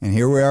And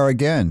here we are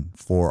again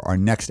for our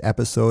next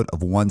episode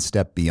of One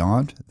Step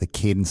Beyond, the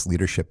Cadence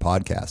Leadership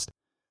Podcast.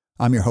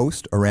 I'm your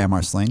host, Aram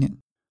Arslanian.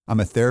 I'm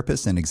a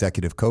therapist and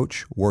executive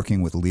coach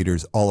working with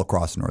leaders all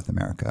across North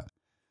America.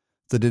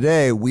 So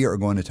today we are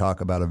going to talk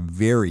about a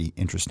very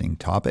interesting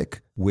topic,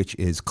 which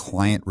is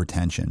client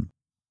retention.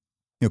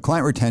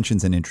 Client retention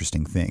is an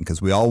interesting thing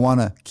because we all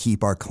want to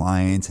keep our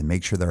clients and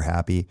make sure they're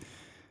happy,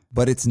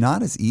 but it's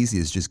not as easy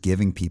as just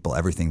giving people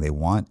everything they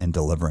want and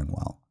delivering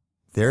well.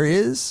 There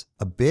is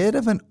a bit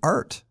of an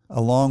art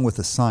along with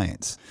a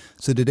science.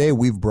 So today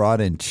we've brought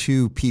in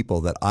two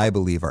people that I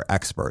believe are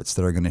experts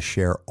that are going to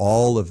share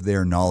all of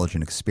their knowledge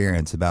and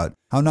experience about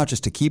how not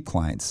just to keep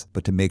clients,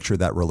 but to make sure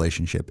that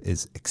relationship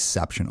is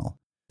exceptional.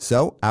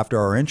 So after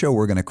our intro,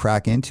 we're going to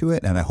crack into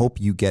it, and I hope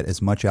you get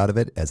as much out of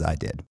it as I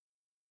did.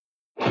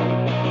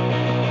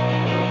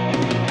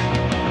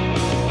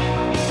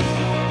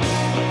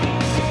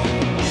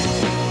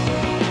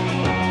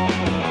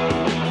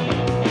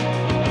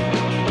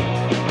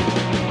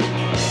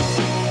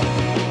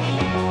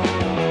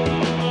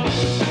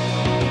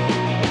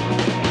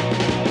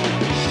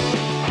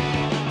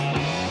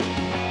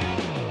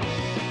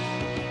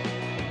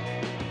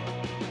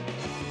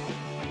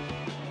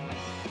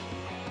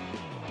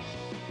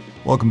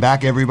 Welcome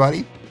back,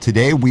 everybody.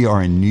 Today we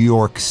are in New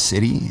York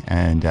City,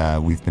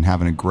 and we've been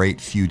having a great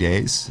few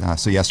days.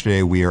 So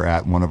yesterday we are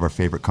at one of our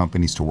favorite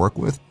companies to work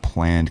with,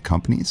 Planned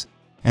Companies.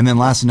 And then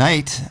last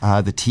night,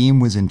 the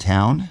team was in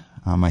town,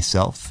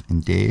 myself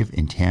and Dave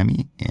and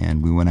Tammy,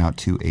 and we went out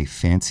to a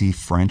fancy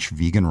French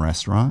vegan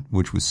restaurant,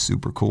 which was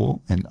super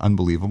cool and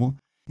unbelievable.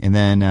 And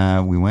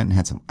then we went and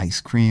had some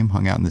ice cream,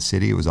 hung out in the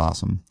city. It was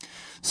awesome.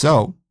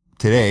 So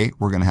today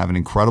we're going to have an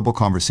incredible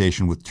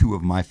conversation with two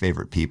of my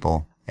favorite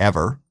people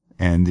ever.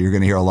 And you're going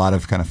to hear a lot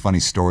of kind of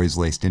funny stories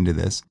laced into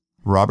this.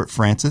 Robert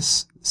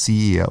Francis,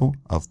 CEO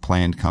of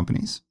Planned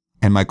Companies,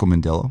 and Michael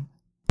Mindillo,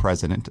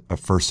 President of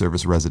First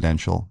Service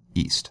Residential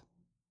East.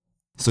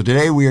 So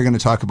today we are going to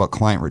talk about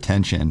client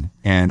retention,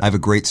 and I have a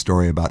great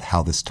story about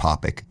how this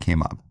topic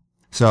came up.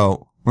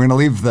 So we're going to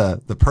leave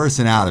the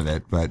person out of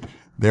it, but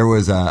there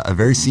was a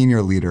very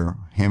senior leader.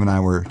 Him and I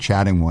were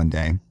chatting one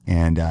day,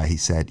 and he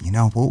said,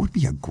 what would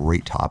be a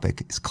great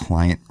topic is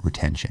client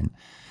retention.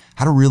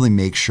 How to really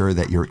make sure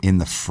that you're in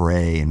the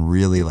fray and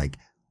really like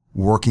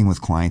working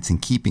with clients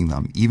and keeping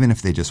them, even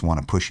if they just want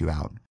to push you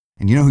out.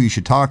 And you know who you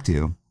should talk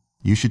to?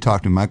 You should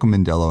talk to Michael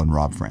Mindillo and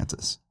Rob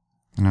Francis.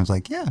 And I was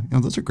like, yeah,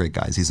 those are great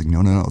guys. He's like,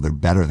 no, they're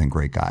better than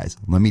great guys.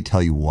 Let me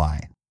tell you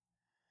why.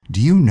 Do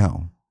you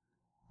know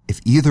if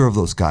either of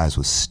those guys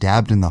was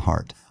stabbed in the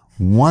heart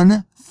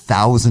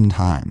 1,000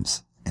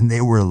 times and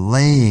they were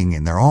laying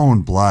in their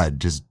own blood,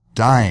 just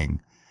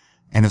dying,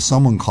 and if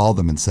someone called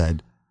them and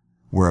said,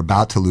 we're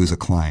about to lose a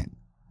client,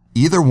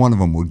 either one of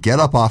them would get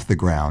up off the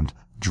ground,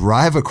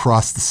 drive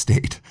across the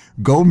state,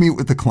 go meet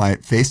with the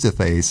client face to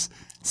face,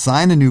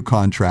 sign a new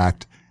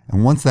contract,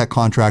 and once that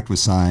contract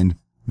was signed,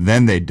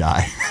 then they'd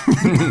die.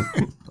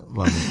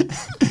 Love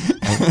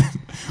it.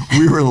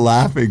 We were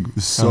laughing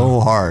so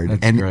hard.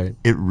 That's and great.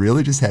 It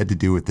really just had to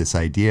do with this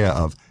idea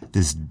of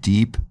this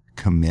deep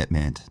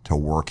commitment to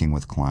working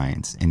with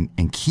clients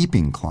and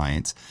keeping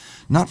clients,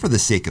 not for the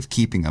sake of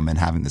keeping them and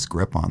having this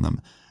grip on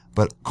them,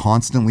 but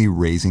constantly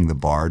raising the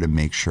bar to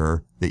make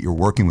sure that you're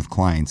working with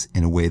clients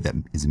in a way that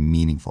is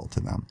meaningful to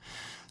them.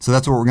 So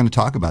that's what we're going to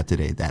talk about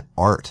today, that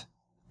art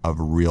of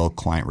real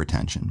client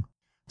retention.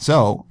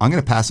 So I'm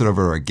going to pass it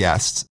over to our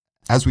guests.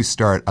 As we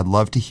start, I'd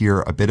love to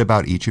hear a bit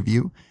about each of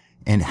you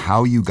and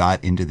how you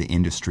got into the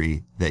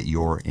industry that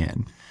you're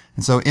in.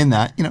 And so in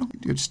that,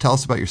 just tell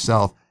us about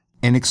yourself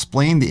and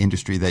explain the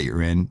industry that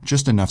you're in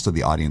just enough so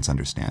the audience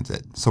understands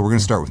it. So we're going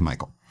to start with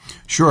Michael.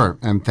 Sure,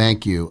 and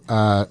thank you.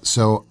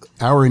 So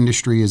our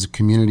industry is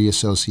community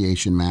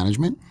association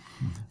management.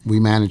 We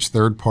manage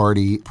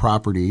third-party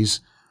properties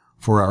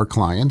for our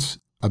clients.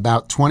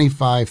 About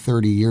 25,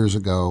 30 years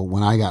ago,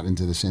 when I got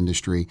into this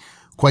industry,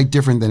 quite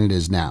different than it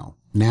is now.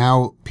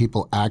 Now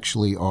people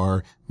actually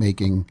are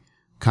making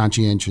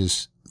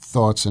conscientious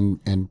thoughts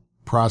and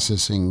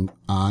processing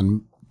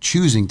on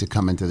choosing to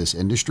come into this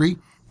industry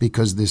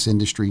because this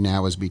industry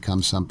now has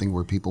become something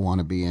where people want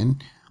to be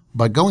in.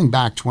 But going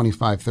back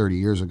 25, 30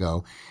 years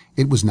ago,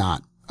 it was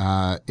not.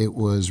 It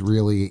was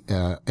really,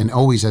 and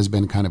always has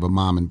been kind of a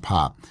mom and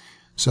pop.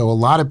 So a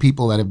lot of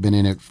people that have been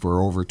in it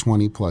for over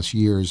 20 plus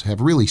years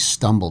have really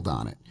stumbled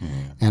on it. Yeah.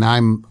 And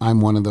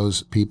I'm one of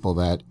those people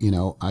that,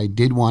 I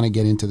did want to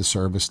get into the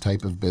service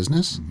type of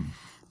business.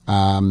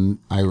 Mm-hmm.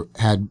 I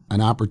had an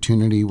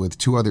opportunity with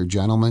two other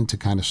gentlemen to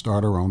kind of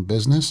start our own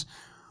business.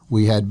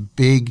 We had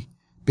big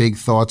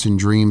thoughts and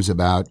dreams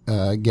about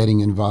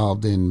getting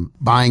involved in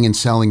buying and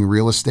selling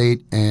real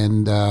estate.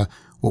 And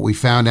what we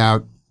found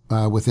out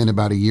within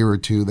about a year or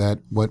two, that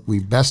what we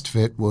best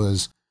fit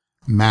was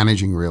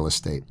managing real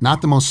estate.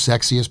 Not the most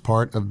sexiest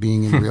part of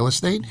being in real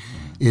estate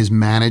is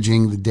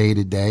managing the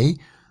day-to-day.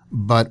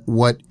 But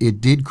what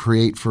it did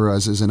create for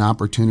us is an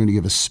opportunity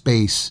of a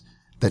space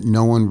that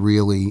no one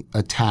really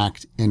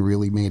attacked and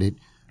really made it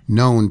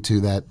known to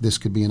that this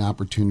could be an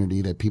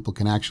opportunity that people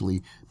can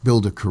actually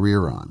build a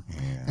career on,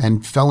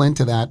 and fell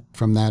into that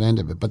from that end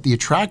of it. But the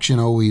attraction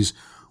always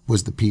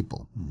was the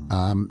people,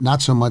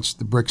 not so much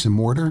the bricks and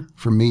mortar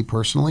for me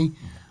personally.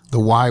 The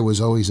why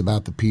was always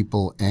about the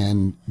people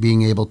and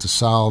being able to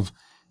solve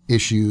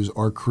issues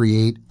or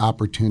create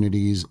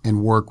opportunities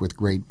and work with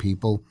great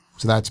people.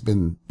 So that's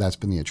been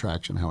the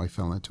attraction, how I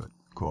fell into it.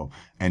 Cool.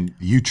 And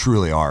you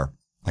truly are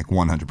like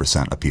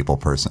 100% a people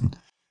person.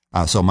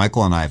 So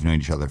Michael and I have known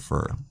each other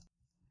for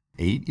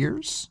 8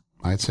 years.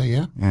 I'd say,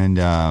 yeah. And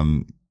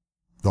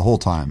the whole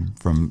time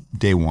from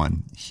day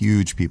one,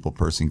 huge people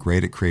person,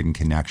 great at creating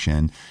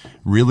connection,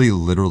 really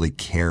literally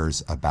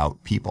cares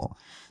about people.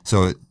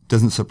 So it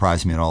doesn't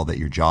surprise me at all that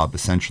your job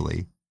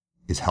essentially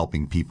is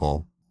helping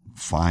people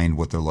find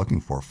what they're looking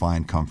for,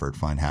 find comfort,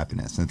 find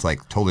happiness. And it's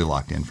like totally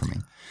locked in for me.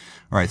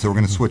 All right, so we're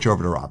going to switch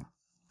over to Rob.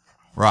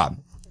 Rob,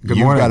 Good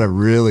you've morning. got a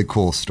really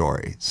cool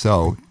story.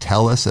 So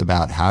tell us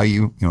about how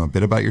you a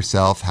bit about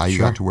yourself, how you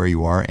got to where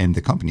you are, and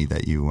the company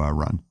that you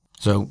run.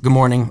 So, good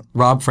morning.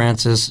 Rob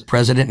Francis,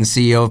 President and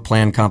CEO of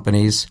Planned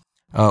Companies.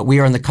 We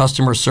are in the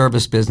customer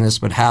service business,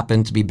 but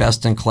happen to be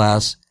best in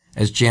class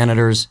as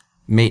janitors,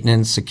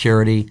 maintenance,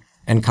 security,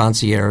 and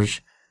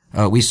concierge.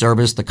 We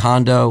service the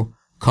condo,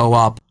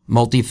 co-op,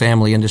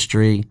 multifamily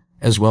industry,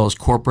 as well as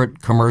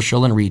corporate,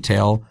 commercial, and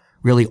retail,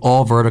 really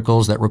all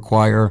verticals that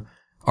require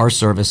our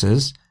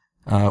services.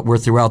 We're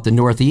throughout the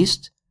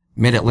Northeast,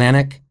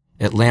 Mid-Atlantic,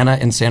 Atlanta,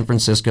 and San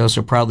Francisco,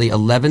 so proudly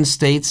 11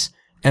 states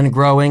and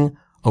growing,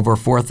 over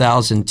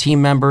 4,000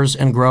 team members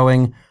and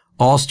growing,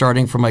 all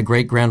starting from my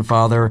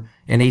great-grandfather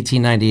in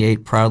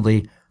 1898,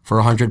 proudly for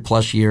 100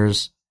 plus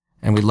years,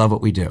 and we love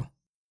what we do.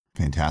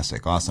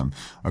 Fantastic. Awesome.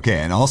 Okay.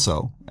 And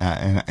also,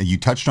 and you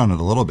touched on it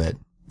a little bit,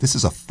 this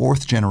is a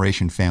 4th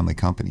generation family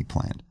company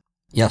Planned.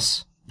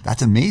 Yes,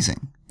 That's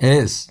amazing. it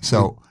is.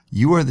 So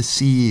you are the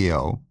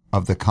CEO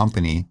of the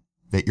company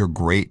that your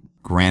great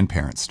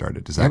grandparents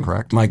started. Is that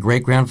correct? My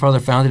great-grandfather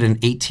founded in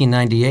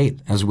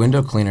 1898 as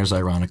window cleaners,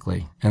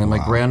 ironically. And then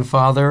my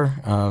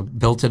grandfather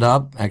built it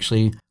up,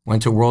 actually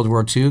went to World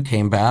War II,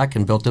 came back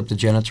and built up the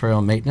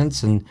janitorial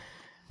maintenance. And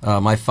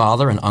my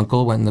father and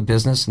uncle went in the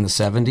business in the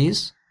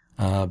 70s,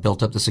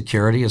 built up the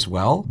security as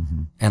well.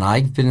 Mm-hmm. And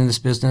I've been in this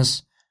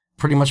business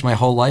pretty much my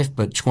whole life,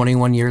 but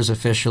 21 years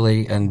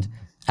officially, and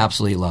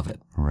absolutely love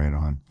it. Right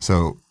on.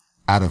 So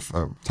out of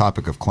a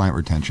topic of client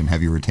retention,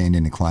 have you retained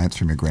any clients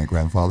from your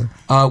great-grandfather?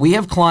 We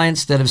have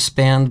clients that have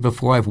spanned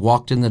before I've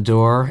walked in the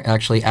door.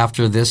 Actually,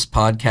 after this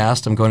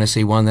podcast, I'm going to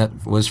see one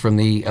that was from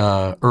the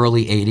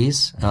early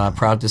 80s.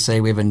 Proud to say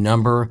we have a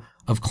number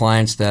of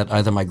clients that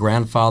either my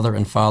grandfather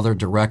and father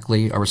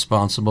directly are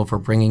responsible for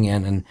bringing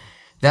in. And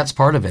that's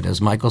part of it.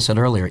 As Michael said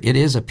earlier, it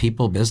is a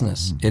people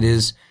business. Mm-hmm. It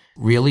is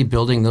really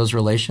building those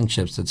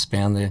relationships that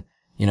span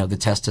the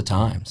test of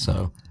time.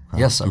 So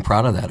yes, I'm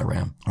proud of that,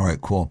 Aram. All right,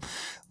 cool.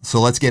 So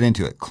let's get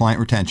into it. Client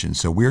retention.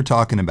 So we're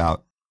talking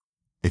about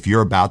if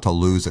you're about to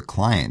lose a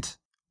client,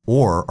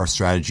 or our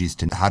strategies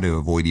to how to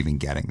avoid even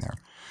getting there.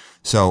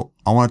 So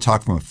I want to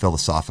talk from a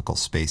philosophical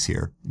space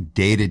here.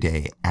 Day to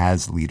day,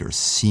 as leaders,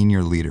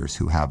 senior leaders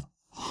who have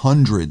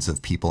hundreds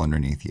of people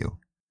underneath you,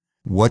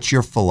 what's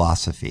your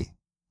philosophy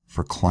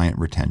for client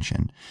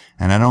retention?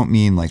 And I don't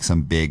mean like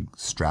some big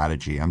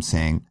strategy. I'm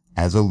saying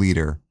as a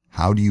leader,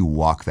 how do you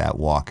walk that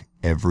walk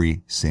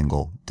every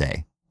single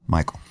day?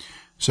 Michael.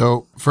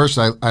 So first,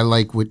 I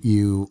like what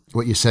you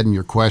said in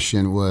your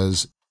question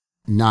was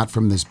not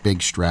from this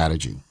big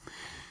strategy.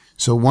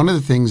 So one of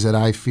the things that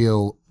I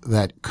feel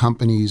that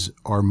companies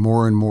are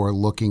more and more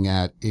looking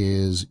at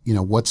is,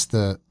 what's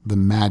the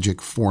magic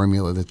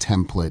formula, the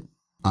template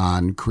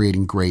on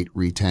creating great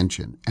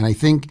retention. And I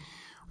think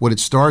what it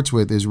starts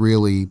with is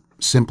really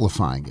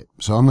simplifying it.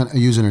 So I'm going to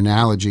use an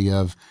analogy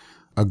of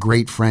a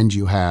great friend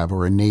you have,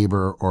 or a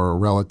neighbor or a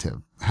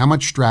relative. How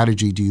much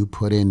strategy do you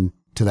put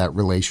into that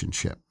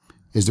relationship?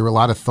 Is there a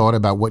lot of thought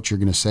about what you're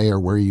going to say, or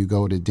where you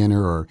go to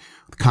dinner, or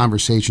the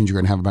conversations you're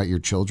going to have about your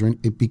children?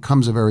 It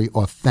becomes a very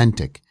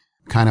authentic,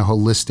 kind of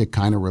holistic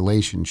kind of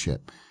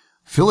relationship.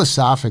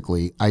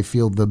 Philosophically, I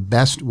feel the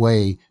best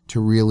way to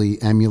really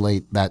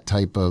emulate that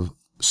type of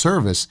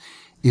service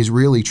is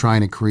really trying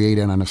to create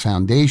it on a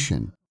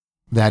foundation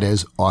that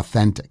is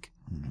authentic,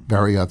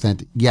 very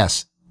authentic.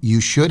 Yes,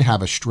 you should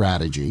have a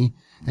strategy,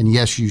 and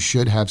yes, you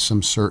should have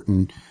some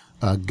certain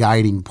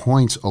guiding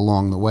points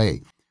along the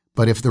way.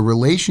 But if the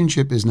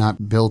relationship is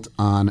not built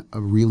on a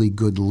really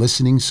good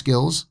listening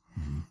skills,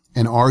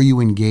 and are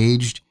you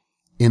engaged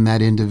in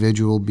that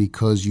individual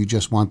because you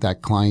just want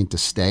that client to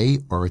stay,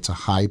 or it's a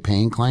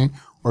high-paying client,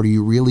 or do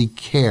you really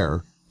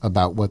care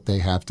about what they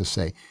have to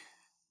say?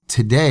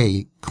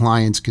 Today,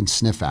 clients can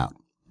sniff out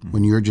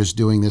when you're just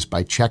doing this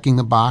by checking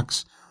the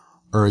box,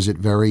 or is it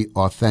very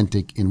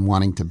authentic in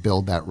wanting to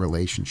build that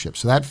relationship?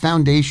 So that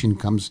foundation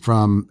comes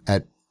from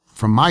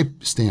my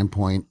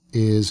standpoint,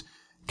 is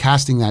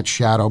casting that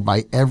shadow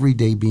by every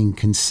day being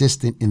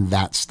consistent in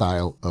that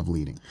style of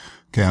leading.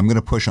 Okay, I'm going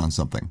to push on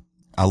something.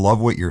 I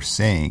love what you're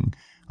saying.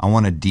 I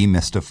want to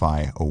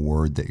demystify a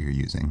word that you're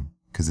using,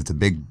 because it's a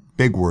big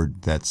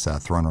word that's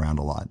thrown around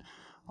a lot.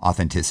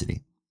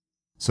 authenticity.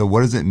 So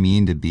what does it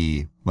mean to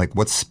be, like,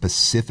 what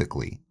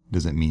specifically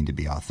does it mean to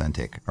be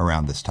authentic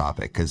around this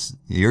topic? Because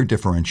you're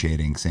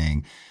differentiating,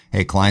 saying,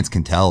 hey, clients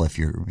can tell if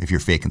you're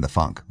faking the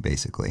funk,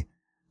 basically.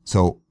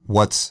 So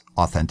what's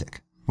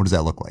authentic? What does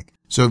that look like?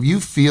 So if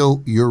you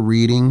feel you're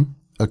reading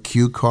a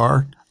cue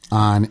card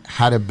on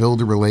how to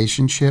build a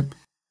relationship,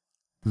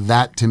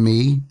 that to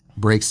me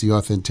breaks the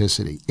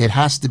authenticity. It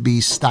has to be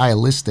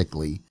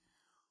stylistically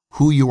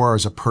who you are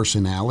as a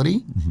personality,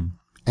 mm-hmm.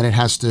 and it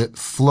has to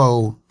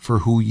flow for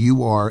who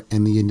you are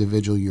and the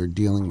individual you're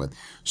dealing with.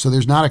 So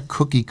there's not a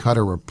cookie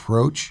cutter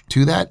approach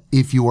to that.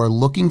 If you are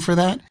looking for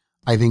that,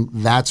 I think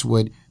that's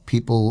what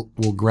people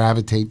will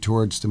gravitate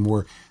towards, to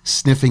more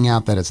sniffing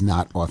out that it's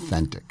not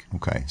authentic.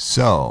 Okay.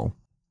 So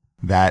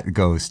that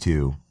goes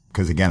to,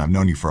 because again, I've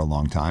known you for a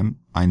long time.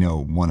 I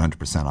know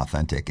 100%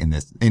 authentic in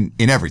this, in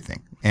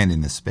everything and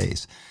in this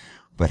space.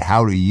 But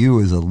how do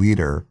you as a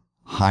leader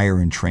hire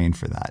and train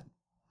for that?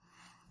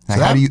 Like,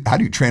 So how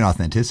do you train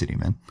authenticity,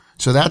 man?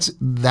 So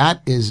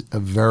that is a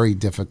very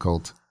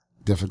difficult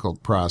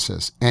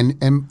process.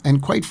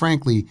 And quite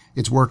frankly,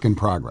 it's work in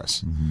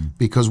progress, mm-hmm.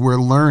 because we're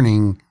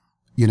learning,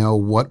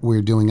 what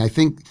we're doing. I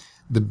think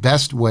the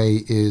best way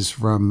is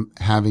from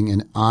having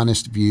an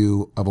honest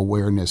view of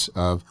awareness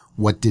of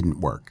what didn't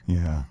work.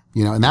 Yeah.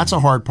 And that's a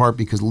hard part,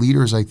 because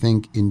leaders, I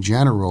think in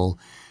general,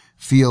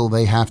 feel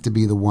they have to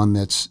be the one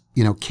that's,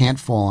 can't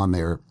fall on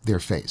their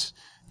face.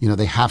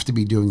 They have to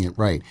be doing it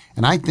right.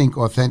 And I think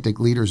authentic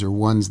leaders are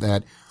ones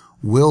that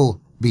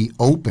will be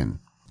open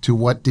to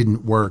what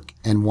didn't work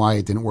and why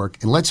it didn't work.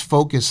 And let's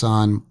focus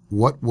on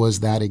what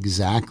was that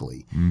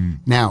exactly. Mm.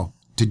 Now,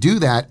 to do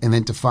that and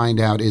then to find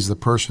out, is the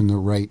person the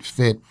right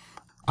fit?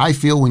 I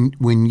feel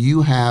when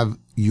you have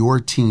your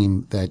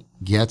team that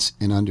gets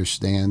and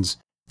understands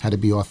how to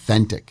be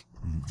authentic,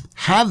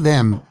 have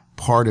them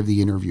part of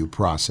the interview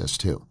process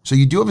too. So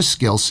you do have a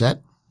skill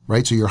set,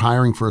 right? So you're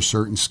hiring for a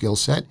certain skill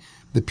set.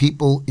 The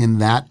people in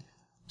that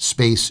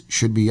space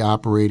should be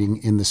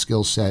operating in the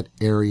skill set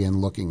area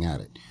and looking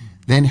at it.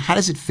 Then how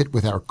does it fit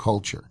with our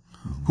culture?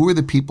 Who are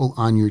the people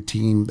on your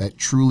team that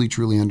truly,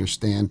 truly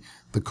understand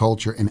the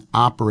culture and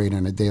operate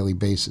on a daily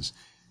basis?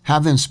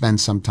 Have them spend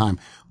some time,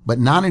 but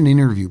not an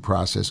interview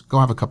process. Go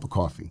have a cup of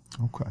coffee.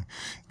 Okay.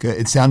 Good.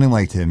 It's sounding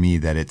like to me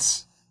that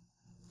it's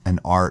an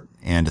art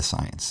and a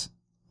science.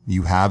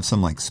 You have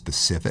some like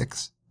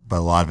specifics, but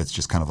a lot of it's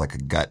just kind of like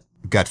a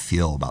gut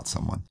feel about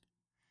someone.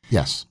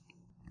 Yes.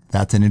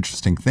 That's an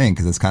interesting thing,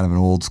 because it's kind of an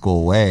old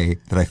school way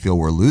that I feel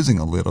we're losing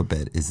a little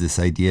bit, is this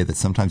idea that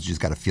sometimes you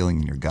just got a feeling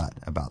in your gut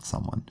about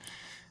someone.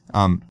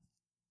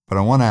 But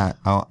I want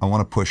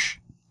to push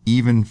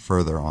even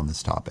further on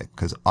this topic,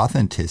 because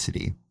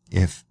authenticity,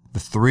 if the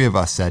three of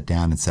us sat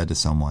down and said to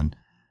someone,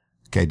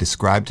 okay,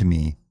 describe to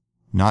me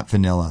not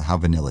vanilla, how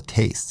vanilla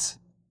tastes,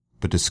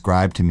 but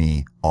describe to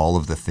me all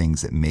of the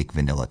things that make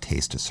vanilla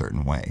taste a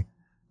certain way.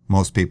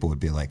 Most people would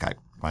be like,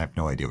 I have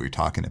no idea what you're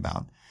talking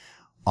about.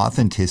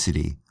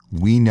 Authenticity,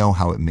 we know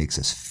how it makes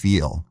us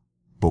feel,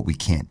 but we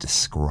can't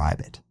describe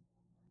it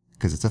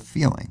because it's a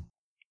feeling.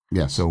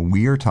 Yeah. So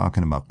we are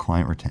talking about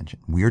client retention.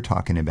 We are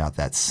talking about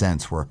that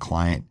sense where a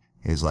client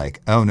is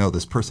like, oh no,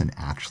 this person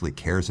actually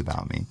cares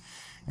about me.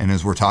 And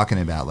as we're talking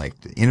about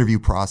like the interview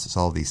process,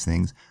 all of these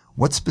things,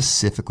 what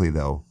specifically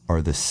though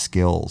are the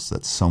skills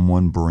that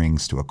someone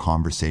brings to a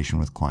conversation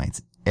with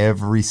clients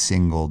every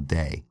single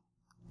day,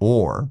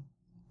 or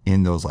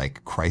in those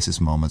like crisis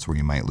moments where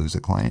you might lose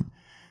a client,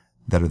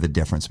 that are the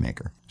difference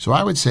maker? So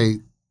I would say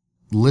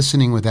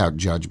listening without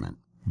judgment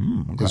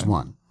is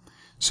one.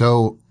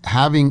 So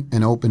having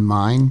an open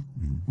mind,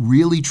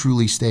 really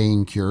truly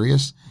staying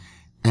curious,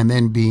 and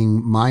then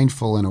being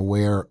mindful and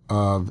aware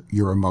of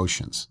your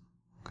emotions.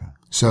 Okay.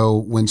 So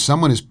when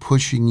someone is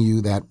pushing you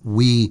that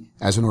we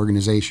as an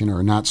organization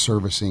are not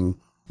servicing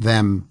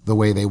them the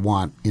way they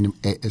want in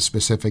a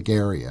specific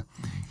area,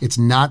 it's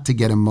not to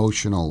get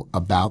emotional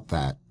about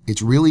that.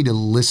 It's really to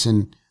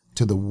listen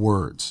to the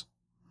words.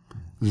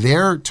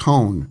 Their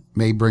tone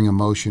may bring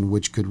emotion,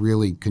 which could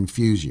really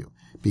confuse you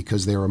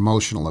because they're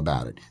emotional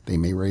about it. They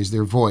may raise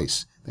their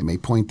voice. They may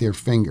point their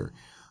finger.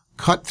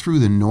 Cut through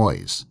the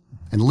noise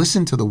and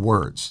listen to the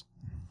words.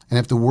 And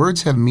if the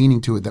words have meaning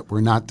to it that we're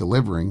not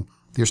delivering,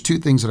 there's two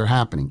things that are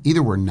happening.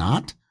 Either we're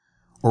not,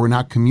 or we're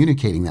not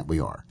communicating that we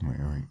are.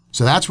 Right.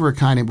 So that's where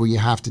where you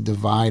have to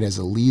divide as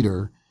a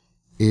leader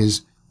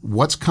is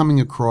what's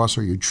coming across.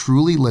 Are you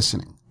truly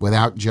listening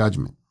without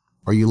judgment?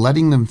 Are you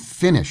letting them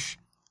finish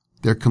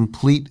their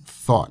complete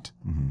thought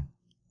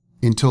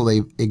until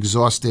they've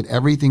exhausted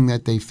everything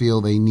that they feel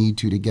they need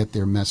to get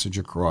their message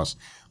across,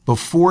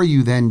 before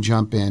you then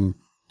jump in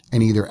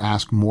and either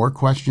ask more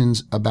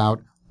questions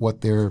about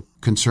what they're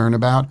concerned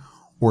about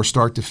or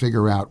start to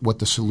figure out what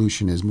the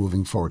solution is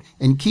moving forward.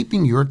 And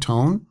keeping your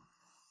tone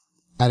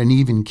at an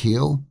even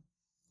keel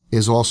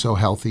is also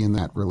healthy in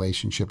that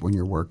relationship when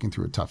you're working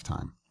through a tough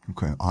time.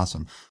 Okay,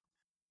 awesome.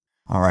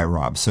 All right,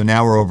 Rob. So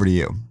now we're over to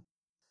you.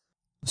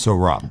 So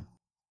Rob,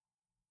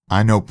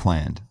 I know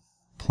Planned.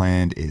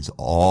 Planned is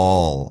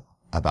all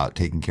about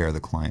taking care of the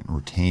client,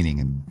 retaining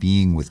and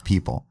being with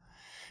people.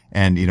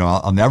 And,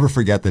 I'll never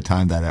forget the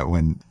time that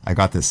when I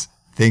got this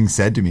thing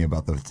said to me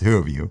about the two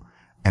of you,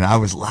 and I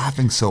was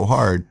laughing so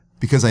hard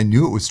because I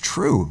knew it was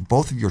true.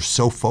 Both of you are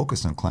so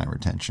focused on client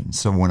retention.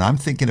 So when I'm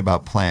thinking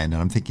about Plan,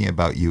 and I'm thinking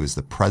about you as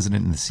the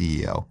president and the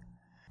CEO,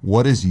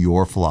 what is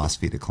your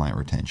philosophy to client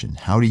retention?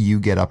 How do you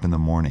get up in the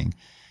morning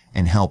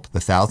and help the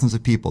thousands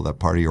of people that are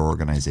part of your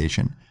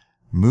organization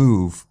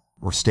move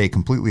or stay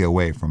completely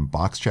away from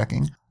box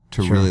checking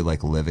to really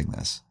like living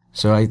this?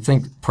 So I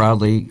think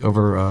proudly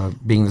over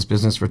being in this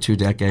business for 2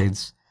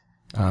 decades,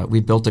 we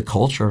built a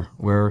culture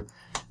where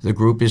the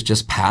group is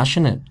just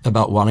passionate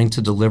about wanting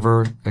to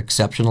deliver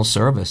exceptional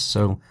service.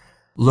 So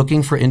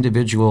looking for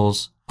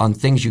individuals on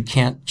things you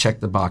can't check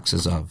the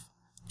boxes of.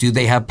 Do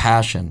they have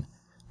passion?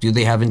 Do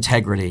they have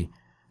integrity?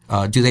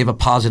 Do they have a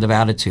positive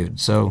attitude?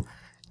 So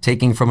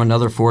taking from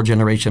another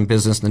 4-generation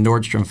business, the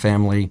Nordstrom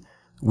family,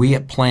 we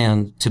had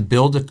planned to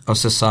build a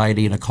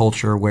society and a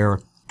culture where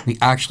we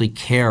actually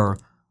care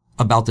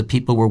about the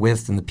people we're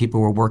with and the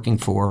people we're working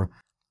for.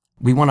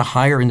 We want to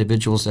hire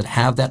individuals that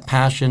have that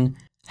passion,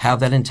 have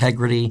that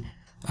integrity,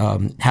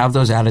 have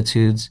those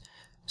attitudes.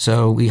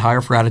 So we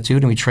hire for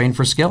attitude and we train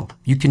for skill.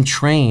 You can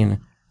train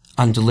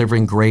on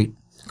delivering great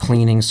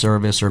cleaning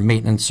service or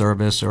maintenance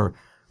service or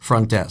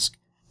front desk.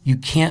 You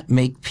can't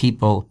make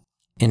people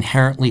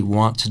inherently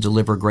want to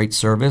deliver great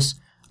service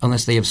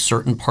unless they have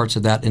certain parts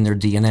of that in their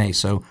DNA.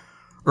 So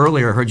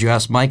earlier I heard you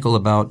ask Michael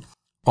about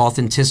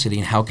authenticity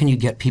and how can you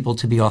get people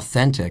to be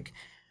authentic?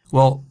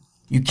 Well,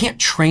 you can't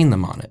train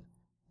them on it.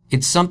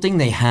 It's something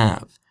they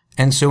have.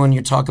 And so when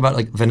you talk about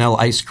like vanilla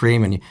ice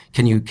cream and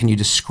can you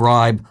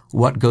describe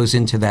what goes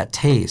into that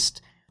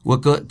taste? What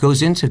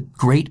goes into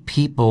great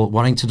people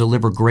wanting to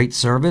deliver great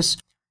service?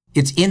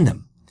 It's in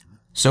them.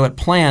 So at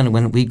Plan,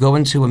 when we go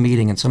into a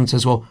meeting and someone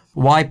says, well,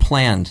 why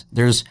Planned?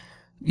 There's,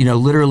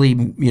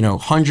 literally,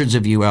 hundreds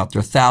of you out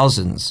there,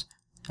 thousands.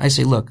 I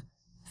say, look,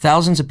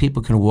 thousands of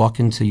people can walk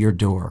into your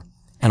door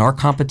and our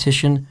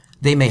competition,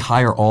 they may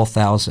hire all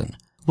 1,000.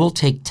 We'll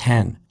take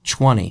 10,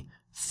 20,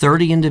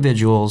 30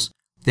 individuals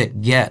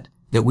that get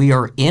that we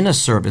are in a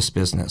service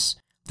business,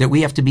 that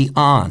we have to be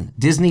on,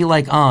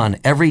 Disney-like on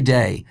every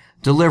day,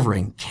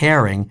 delivering,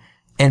 caring,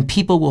 and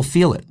people will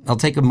feel it. I'll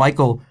take a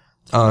Michael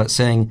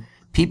saying,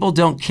 people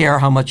don't care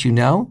how much you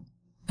know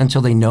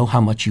until they know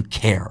how much you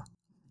care.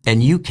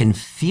 And you can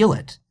feel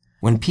it.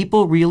 When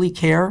people really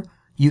care,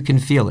 you can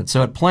feel it.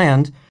 So at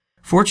Planned,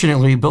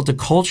 fortunately, we built a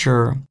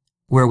culture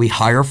where we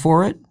hire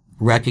for it,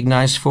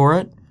 recognize for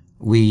it,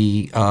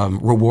 we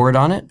reward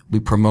on it, we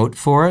promote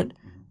for it.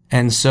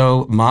 And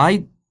so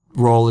my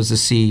role as a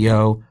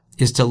CEO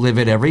is to live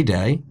it every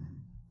day.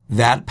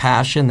 That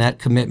passion, that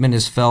commitment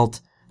is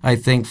felt, I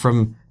think,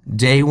 from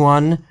day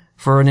one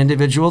for an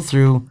individual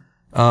through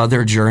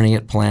their journey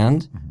at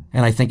Planned.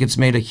 And I think it's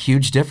made a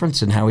huge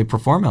difference in how we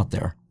perform out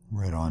there.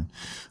 Right on.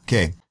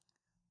 Okay.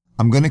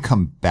 I'm going to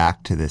come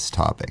back to this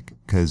topic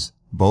because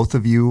both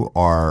of you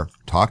are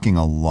talking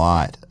a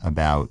lot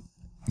about,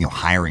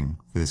 hiring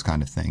for this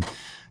kind of thing.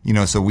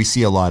 So we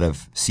see a lot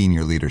of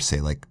senior leaders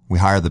say, like, we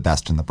hire the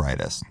best and the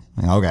brightest.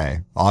 Like, okay,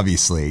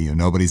 obviously,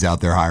 nobody's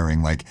out there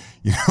hiring like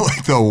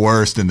the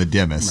worst and the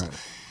dimmest. Right.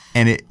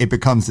 And it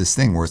becomes this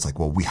thing where it's like,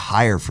 well, we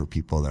hire for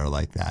people that are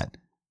like that.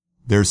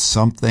 There's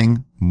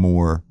something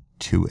more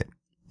to it.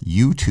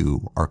 You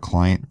two are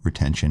client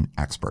retention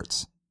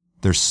experts.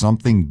 There's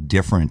something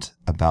different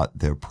about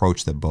the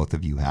approach that both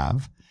of you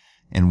have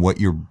and what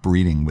you're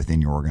breeding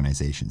within your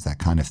organizations, that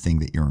kind of thing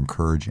that you're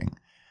encouraging.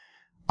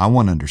 I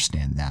want to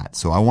understand that.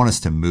 So I want us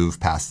to move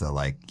past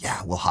the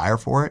we'll hire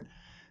for it.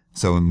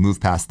 So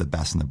move past the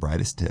best and the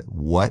brightest to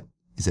what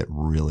is it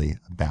really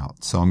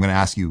about? So I'm going to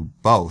ask you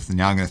both, and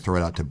now I'm going to throw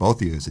it out to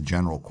both of you as a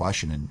general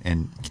question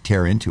and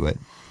tear into it.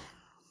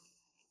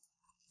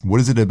 What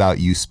is it about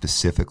you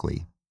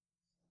specifically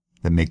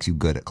that makes you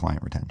good at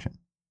client retention?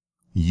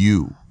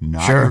 You,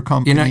 not your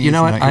company, not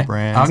your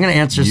brand. I'm going to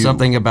answer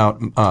something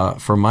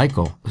about for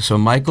Michael. So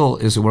Michael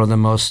is one of the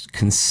most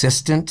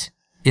consistent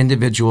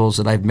individuals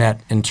that I've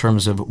met in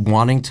terms of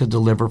wanting to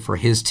deliver for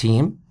his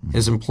team,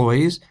 his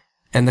employees,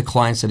 and the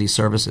clients that he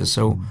services.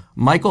 So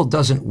Michael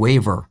doesn't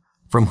waver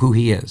from who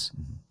he is.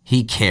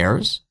 He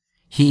cares.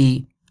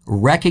 He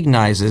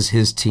recognizes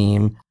his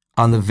team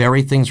on the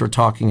very things we're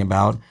talking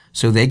about,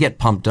 so they get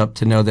pumped up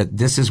to know that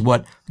this is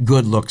what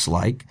good looks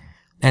like.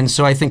 And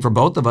so I think for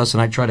both of us,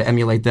 and I try to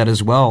emulate that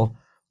as well,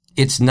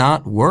 it's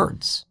not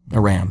words,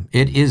 Aram.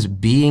 It is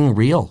being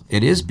real.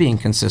 It is being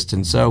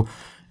consistent. So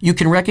you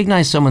can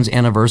recognize someone's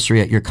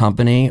anniversary at your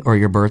company or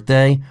your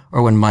birthday,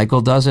 or when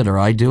Michael does it or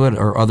I do it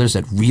or others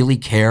that really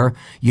care.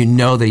 You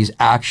know that he's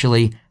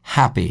actually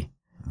happy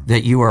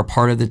that you are a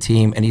part of the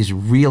team and he's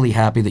really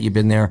happy that you've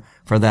been there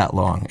for that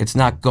long. It's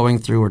not going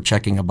through or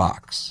checking a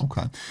box.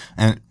 Okay.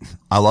 And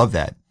I love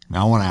that.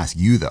 Now I want to ask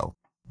you though,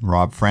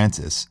 Rob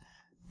Francis,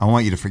 I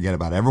want you to forget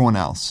about everyone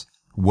else.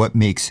 What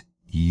makes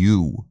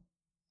you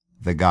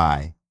the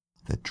guy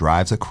that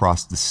drives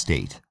across the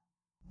state,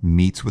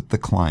 meets with the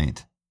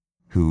client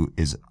who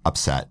is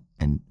upset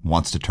and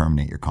wants to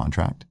terminate your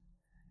contract?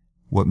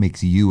 What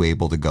makes you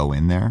able to go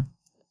in there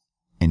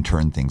and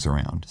turn things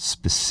around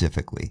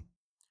specifically?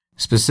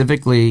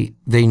 Specifically,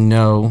 they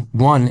know,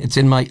 one, it's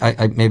in my,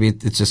 maybe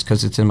it's just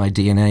because it's in my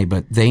DNA,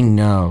 but they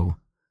know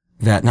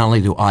that not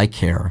only do I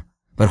care,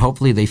 but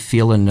hopefully they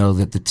feel and know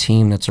that the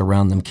team that's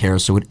around them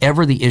cares. So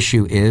whatever the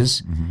issue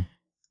is,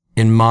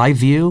 in my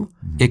view,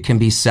 it can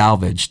be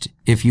salvaged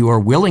if you are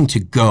willing to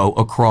go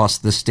across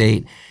the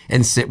state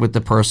and sit with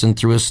the person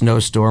through a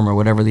snowstorm or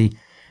whatever the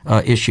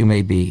issue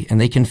may be. And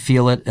they can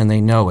feel it and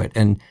they know it.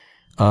 And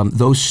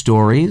those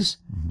stories,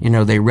 they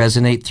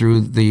resonate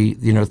through the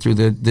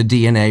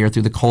DNA or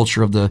through the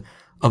culture of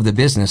the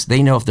business.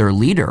 They know if their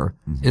leader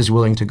is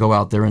willing to go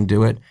out there and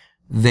do it,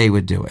 they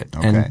would do it.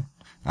 Okay.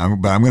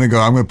 But I'm going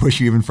to push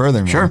you even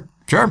further, man.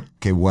 Sure.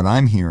 Okay. What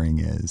I'm hearing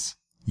is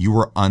you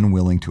were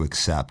unwilling to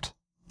accept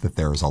that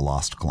there is a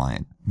lost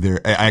client there.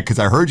 Cause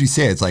I heard you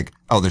say it's like,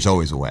 oh, there's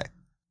always a way.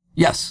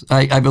 Yes.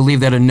 I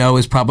believe that a no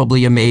is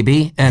probably a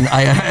maybe. And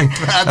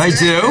I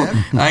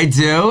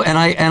do.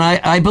 And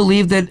I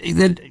believe that,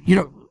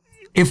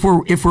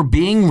 if we're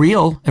being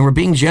real and we're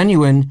being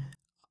genuine,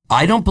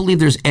 I don't believe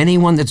there's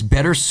anyone that's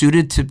better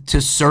suited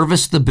to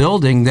service the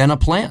building than a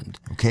planned.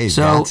 Okay.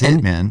 That's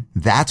it, man.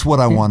 That's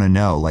what I want to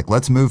know. Like,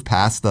 let's move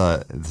past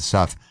the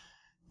stuff.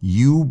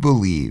 You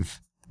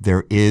believe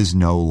there is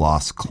no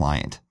lost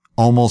client.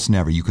 Almost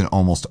never. You can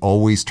almost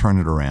always turn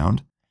it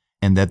around,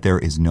 and that there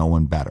is no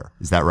one better.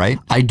 Is that right?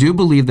 I do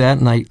believe that,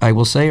 and I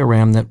will say,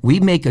 Aram, that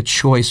we make a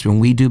choice when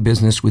we do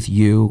business with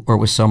you or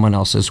with someone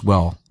else as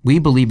well. We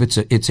believe it's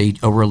a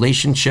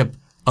relationship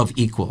of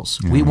equals.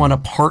 Yeah. We want to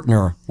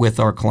partner with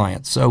our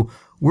clients. So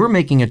we're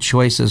making a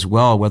choice as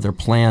well whether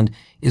Planned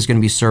is going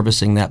to be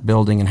servicing that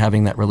building and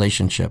having that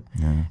relationship.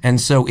 Yeah. And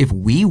so if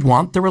we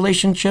want the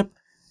relationship,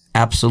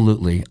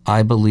 absolutely.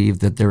 I believe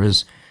that there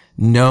is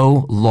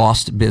no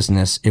lost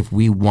business if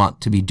we want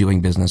to be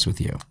doing business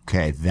with you.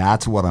 Okay,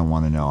 that's what I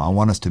want to know. I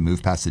want us to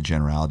move past the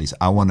generalities.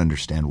 I want to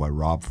understand why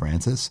Rob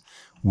Francis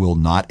will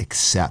not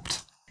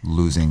accept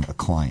losing a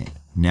client.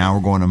 Now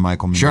we're going to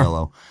Michael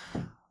Mandillo.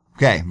 Sure.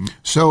 Okay.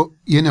 So,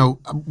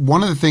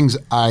 one of the things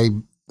I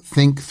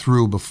think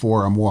through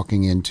before I'm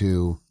walking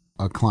into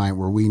a client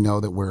where we know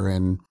that we're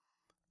in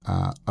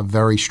a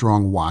very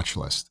strong watch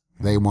list.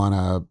 They want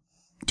to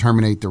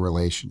terminate the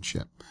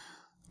relationship.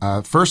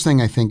 First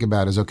thing I think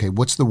about is, okay,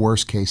 what's the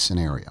worst case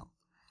scenario?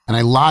 And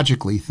I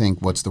logically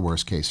think, what's the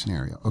worst case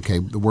scenario? Okay,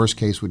 the worst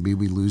case would be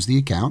we lose the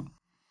account.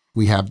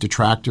 We have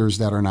detractors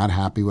that are not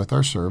happy with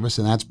our service,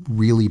 and that's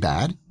really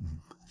bad.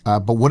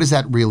 But what does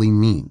that really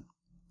mean?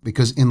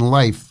 Because in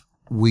life,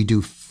 we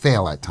do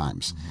fail at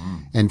times.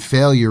 And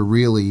failure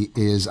really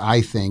is,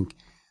 I think,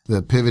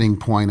 the pivoting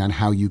point on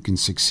how you can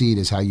succeed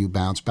is how you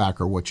bounce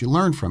back or what you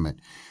learn from it.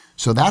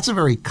 So that's a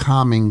very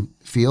calming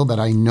feel that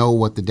I know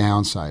what the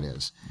downside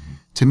is.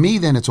 To me,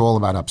 then it's all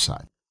about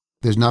upside.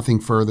 There's nothing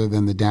further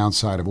than the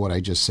downside of what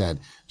I just said.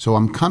 So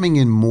I'm coming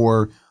in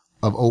more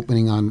of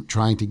opening on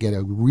trying to get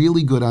a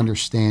really good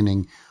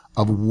understanding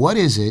of what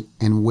is it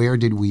and where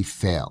did we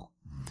fail.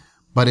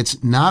 But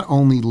it's not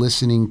only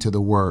listening to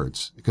the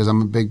words, because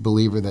I'm a big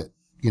believer that,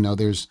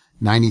 there's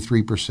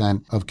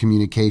 93% of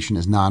communication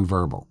is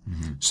nonverbal.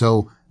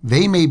 So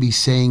they may be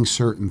saying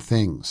certain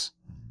things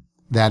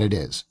that it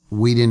is.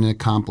 We didn't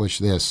accomplish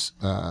this.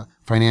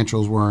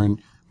 Financials weren't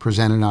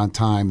presented on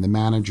time. The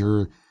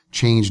manager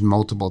changed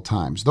multiple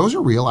times. Those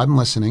are real. I'm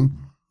listening.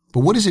 But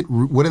what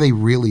are they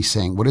really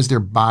saying? What is their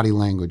body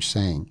language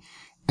saying?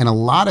 And a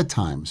lot of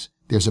times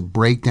there's a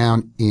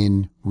breakdown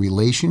in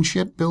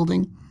relationship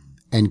building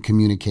and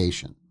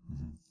communication.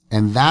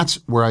 And that's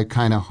where I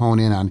kind of hone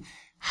in on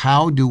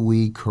how do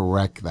we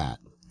correct that?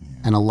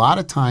 And a lot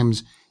of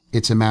times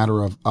it's a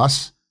matter of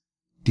us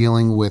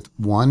dealing with,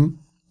 one,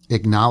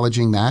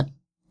 acknowledging that,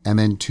 and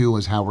then two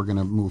is how we're going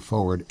to move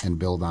forward and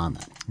build on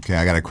that. Okay,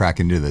 I got to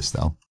crack into this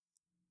though.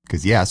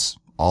 Because yes,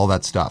 all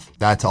that stuff,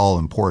 that's all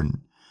important.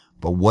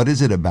 But what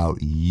is it about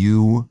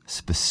you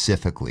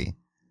specifically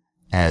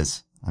the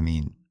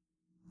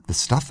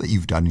stuff that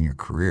you've done in your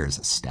career is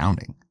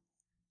astounding.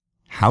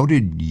 How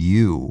did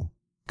you?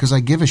 Because I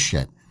give a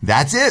shit.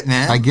 That's it,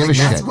 man. I give a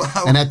shit.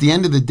 And at the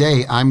end of the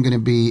day, I'm going to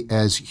be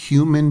as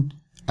human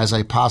as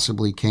I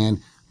possibly can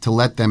to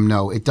let them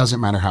know it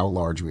doesn't matter how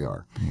large we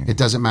are. Yeah. It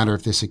doesn't matter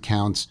if this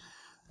accounts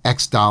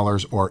X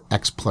dollars or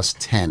X plus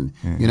 10.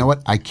 Yeah. You know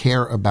what? I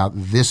care about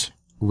this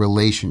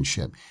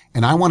relationship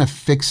and I want to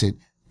fix it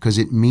because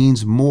it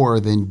means more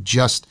than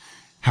just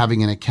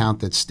having an account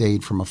that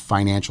stayed from a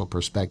financial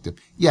perspective.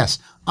 Yes,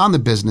 on the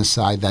business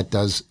side, that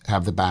does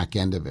have the back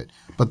end of it.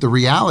 But the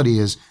reality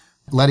is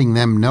letting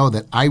them know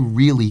that I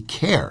really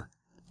care.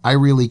 I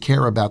really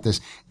care about this.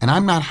 And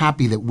I'm not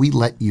happy that we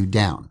let you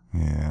down.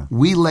 Yeah.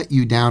 We let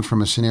you down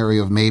from a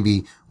scenario of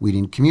maybe we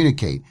didn't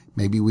communicate.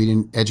 Maybe we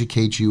didn't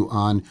educate you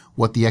on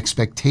what the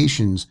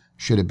expectations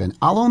should have been.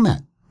 I'll own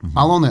that. Mm-hmm.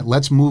 I'll own that.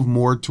 Let's move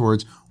more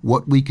towards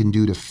what we can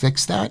do to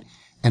fix that.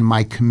 And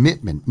my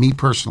commitment, me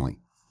personally,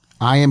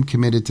 I am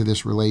committed to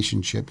this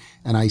relationship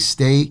and I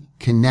stay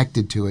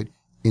connected to it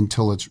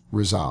until it's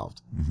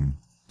resolved. Mm-hmm.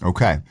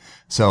 Okay.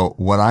 So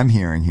what I'm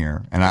hearing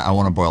here, and I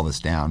want to boil this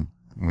down,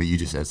 what you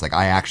just said. It's like,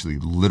 I actually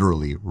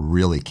literally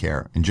really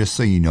care. And just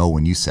so you know,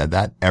 when you said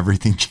that,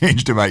 everything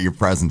changed about your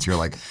presence. You're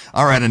like,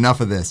 all right,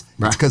 enough of this.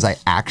 Right. It's because I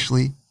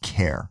actually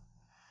care.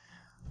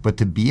 But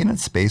to be in a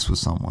space with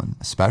someone,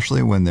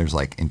 especially when there's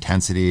like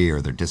intensity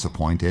or they're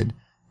disappointed,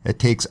 it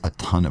takes a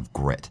ton of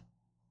grit,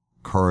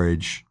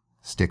 courage,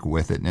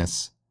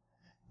 stick-with-itness.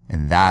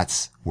 And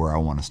that's where I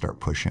want to start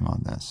pushing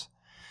on this.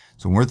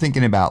 So when we're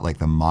thinking about like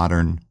the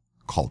modern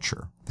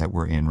culture that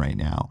we're in right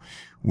now,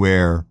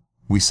 where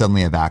we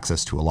suddenly have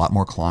access to a lot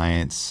more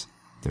clients,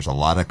 there's a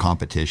lot of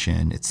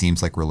competition. It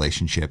seems like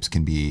relationships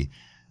can be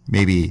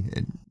maybe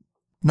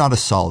not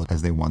as solid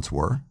as they once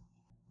were.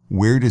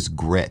 Where does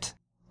grit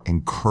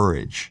and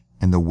courage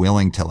and the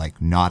willing to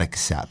like not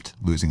accept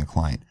losing a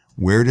client,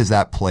 where does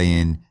that play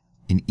in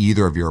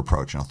either of your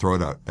approach? And I'll throw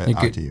it out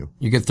to you.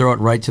 You could throw it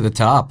right to the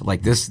top.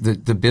 Like this,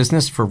 the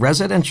business for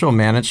residential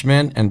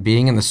management and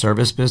being in the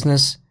service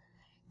business,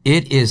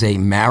 it is a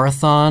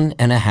marathon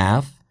and a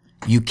half.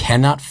 You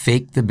cannot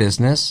fake the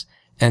business.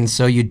 And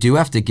so you do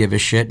have to give a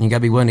shit, and you got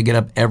to be willing to get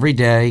up every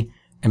day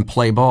and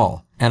play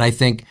ball. And I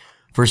think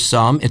for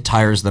some, it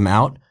tires them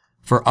out.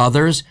 For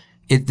others,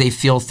 they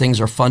feel things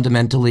are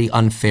fundamentally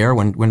unfair.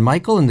 When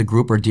Michael and the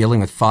group are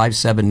dealing with 5,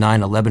 7,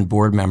 9, 11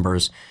 board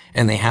members,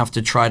 and they have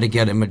to try to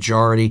get a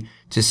majority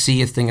to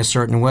see a thing a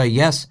certain way,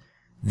 yes,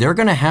 they're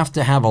going to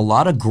have a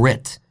lot of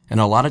grit and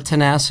a lot of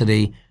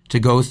tenacity to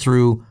go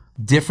through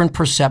different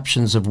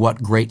perceptions of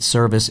what great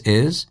service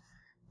is.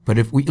 But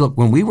if we look,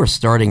 when we were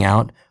starting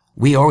out,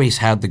 we always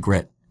had the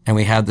grit and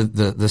we had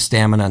the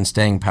stamina and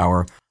staying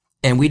power,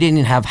 and we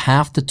didn't have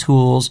half the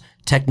tools,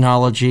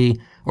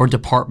 technology, or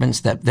departments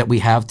that we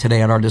have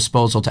today at our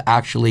disposal to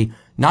actually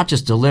not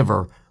just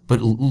deliver,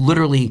 but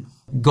literally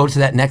go to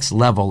that next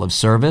level of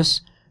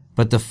service.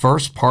 But the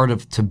first part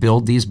to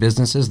build these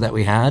businesses that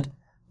we had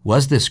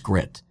was this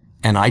grit.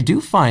 And I do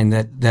find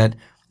that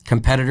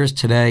competitors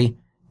today,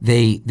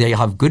 they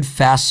have good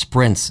fast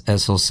sprints,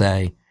 as he'll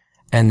say,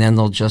 and then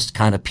they'll just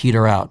kind of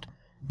peter out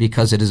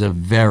because it is a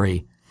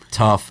very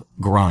tough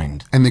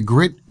grind. And the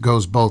grit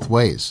goes both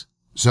ways.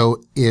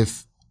 So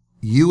if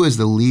you as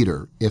the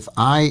leader, if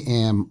I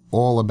am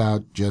all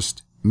about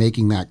just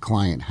making that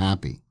client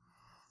happy,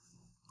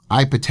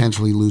 I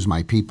potentially lose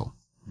my people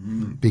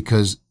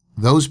because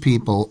those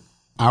people,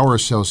 our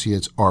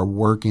associates, are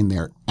working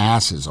their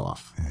asses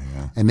off.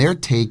 Yeah. And they're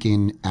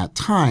taking, at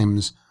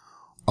times,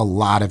 a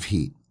lot of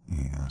heat.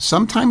 Yeah.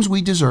 Sometimes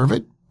we deserve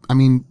it. I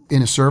mean,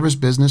 in a service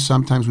business,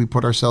 sometimes we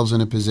put ourselves in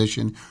a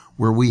position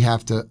where we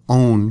have to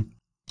own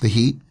the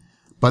heat.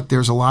 But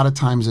there's a lot of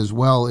times as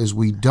well as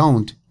we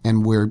don't,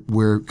 and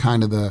we're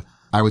kind of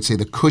I would say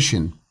the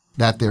cushion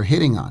that they're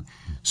hitting on.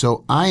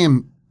 So I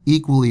am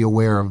equally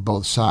aware of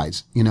both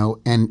sides,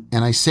 and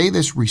I say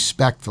this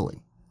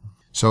respectfully.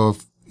 So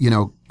if,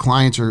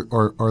 clients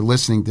are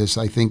listening to this,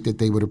 I think that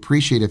they would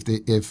appreciate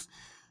if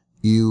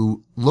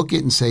you look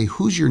at and say,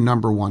 who's your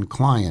number one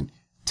client?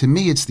 To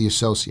me, it's the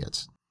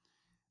associates.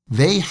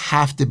 They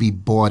have to be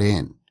bought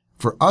in.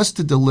 For us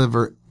to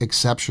deliver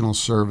exceptional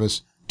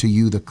service to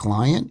you, the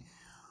client,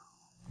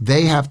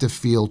 they have to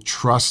feel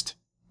trust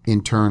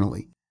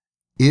internally.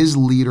 Is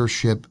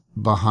leadership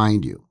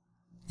behind you?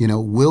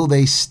 Will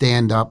they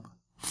stand up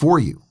for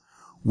you?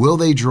 Will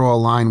they draw a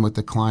line with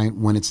the client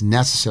when it's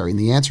necessary? And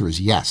the answer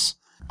is yes.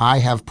 I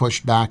have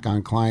pushed back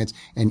on clients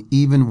and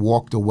even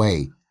walked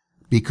away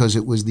because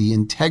it was the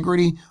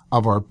integrity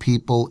of our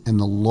people and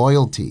the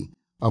loyalty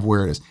of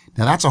where it is.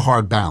 Now, that's a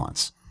hard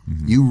balance.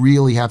 Mm-hmm. You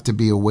really have to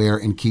be aware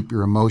and keep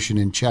your emotion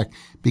in check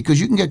because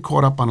you can get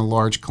caught up on a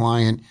large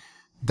client,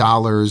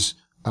 dollars.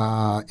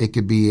 It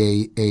could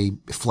be a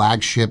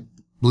flagship,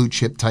 blue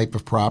chip type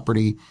of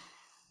property.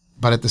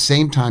 But at the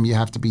same time, you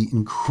have to be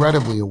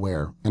incredibly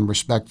aware and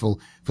respectful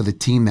for the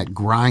team that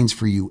grinds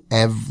for you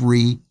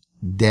every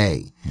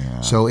day.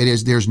 Yeah. So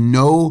there's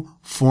no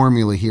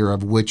formula here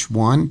of which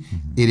one.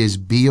 Mm-hmm. It is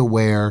be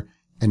aware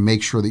and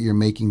make sure that you're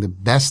making the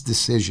best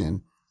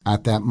decision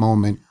at that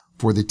moment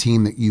for the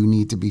team that you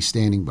need to be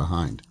standing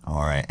behind.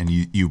 All right. And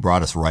you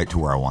brought us right to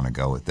where I want to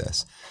go with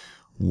this.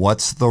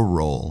 What's the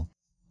role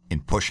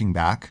in pushing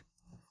back,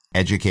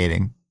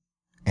 educating,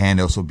 and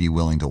also be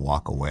willing to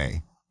walk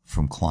away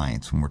from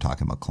clients when we're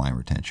talking about client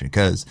retention?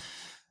 Because,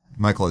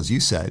 Michael, as you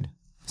said,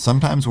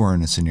 sometimes we're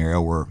in a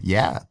scenario where,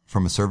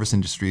 from a service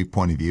industry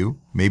point of view,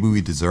 maybe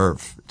we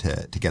deserve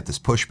to get this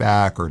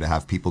pushback or to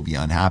have people be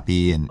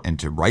unhappy and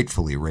to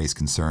rightfully raise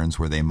concerns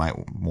where they might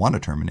want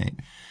to terminate.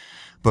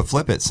 But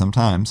flip it,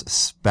 sometimes,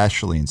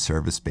 especially in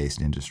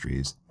service-based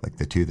industries like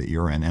the two that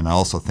you're in, and I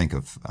also think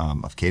of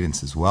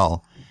Cadence as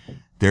well,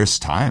 there's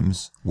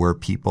times where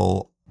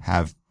people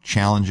have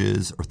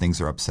challenges or things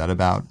they're upset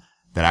about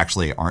that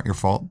actually aren't your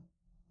fault,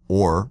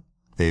 or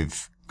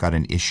they've got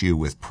an issue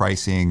with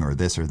pricing or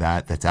this or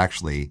that that's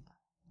actually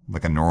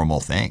like a normal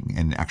thing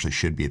and actually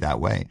should be that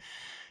way.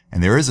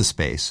 And there is a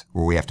space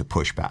where we have to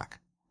push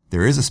back.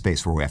 There is a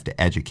space where we have to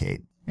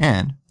educate.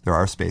 And there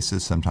are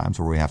spaces sometimes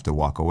where we have to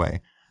walk away.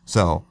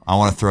 So I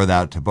want to throw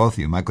that out to both of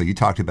you. Michael, you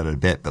talked about it a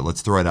bit, but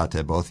let's throw it out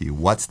to both of you.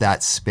 What's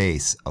that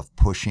space of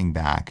pushing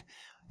back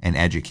and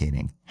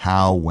educating?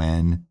 How,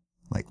 when,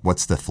 Like,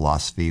 what's the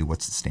philosophy?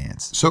 What's the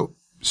stance?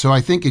 So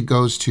I think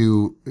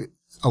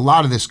a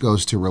lot of this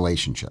goes to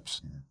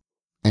relationships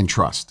and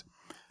trust.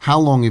 How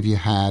long have you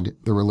had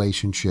the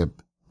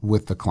relationship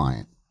with the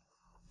client?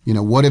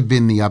 What have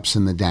been the ups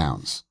and the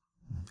downs?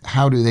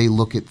 How do they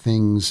look at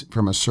things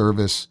from a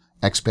service,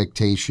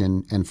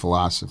 expectation, and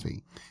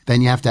philosophy?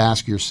 Then you have to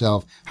ask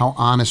yourself, how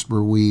honest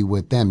were we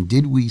with them?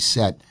 Did we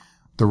set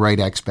the right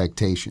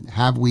expectation?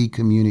 Have we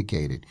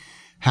communicated?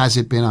 Has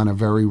it been on a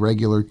very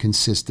regular,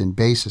 consistent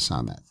basis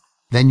on that?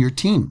 Then your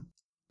team.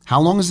 How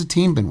long has the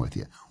team been with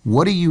you?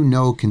 What do you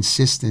know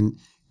consistent,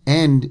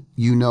 and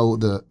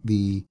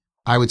the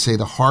I would say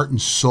the heart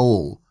and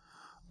soul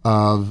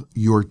of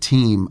your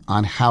team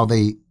on how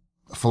they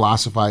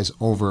philosophize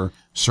over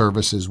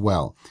service as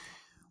well.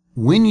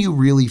 When you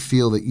really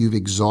feel that you've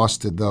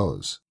exhausted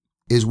those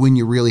is when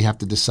you really have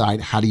to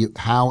decide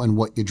how and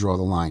what you draw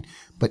the line.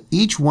 But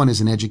each one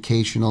is an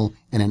educational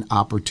and an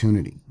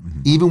opportunity.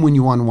 Mm-hmm. Even when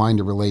you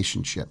unwind a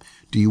relationship,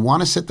 do you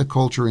want to set the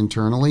culture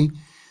internally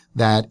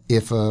that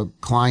if a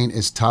client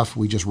is tough,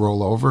 we just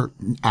roll over?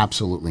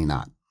 Absolutely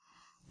not.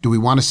 Do we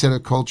want to set a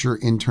culture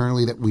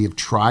internally that we have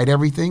tried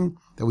everything,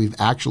 that we've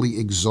actually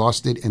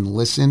exhausted and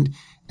listened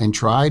and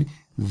tried?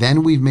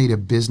 Then we've made a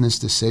business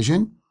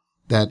decision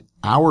that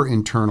our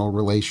internal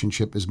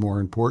relationship is more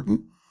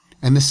important.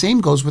 And the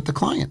same goes with the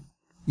client,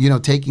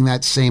 taking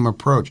that same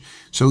approach.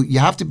 So you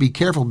have to be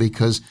careful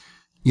because,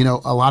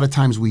 a lot of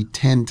times we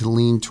tend to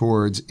lean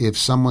towards if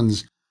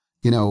someone's,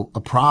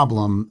 a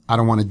problem, I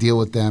don't want to deal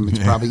with them. It's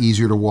probably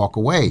easier to walk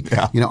away.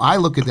 Yeah. I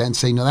look at that and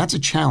say, no, that's a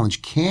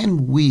challenge.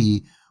 Can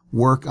we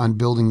work on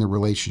building the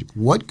relationship?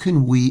 What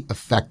can we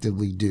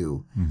effectively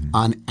do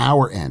on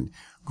our end?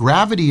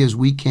 Gravity is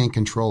we can't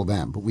control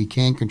them, but we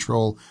can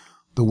control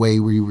the way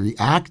we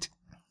react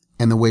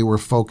and the way we're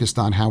focused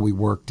on how we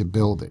work to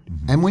build it.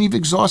 Mm-hmm. And when you've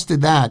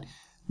exhausted that,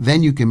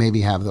 then you can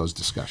maybe have those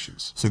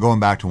discussions. So going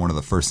back to one of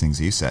the first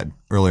things you said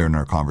earlier in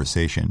our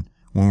conversation,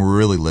 when we're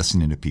really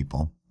listening to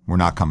people, we're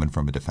not coming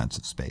from a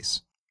defensive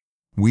space.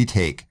 We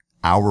take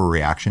our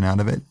reaction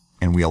out of it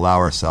and we allow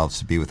ourselves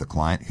to be with a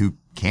client who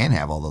can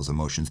have all those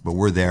emotions, but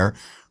we're there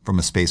from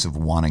a space of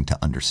wanting to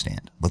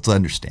understand. Let's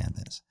understand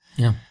this.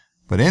 Yeah.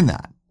 But in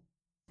that,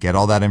 get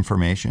all that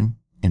information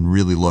and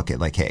really look at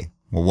like, hey,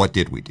 well, what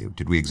did we do?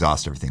 Did we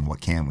exhaust everything?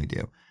 What can we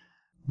do?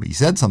 But you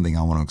said something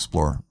I want to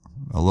explore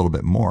a little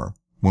bit more.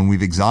 When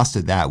we've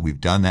exhausted that, we've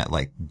done that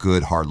like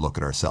good hard look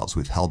at ourselves.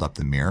 We've held up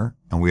the mirror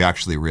and we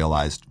actually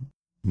realized,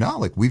 no,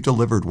 like we've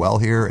delivered well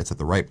here. It's at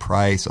the right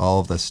price, all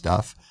of this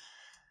stuff.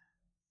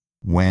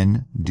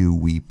 When do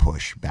we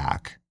push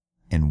back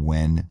and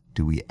when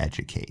do we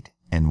educate?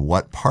 And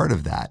what part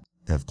of that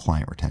of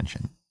client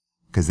retention?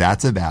 Because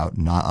that's about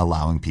not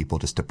allowing people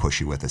just to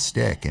push you with a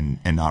stick and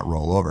not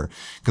roll over.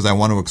 Because I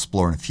want to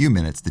explore in a few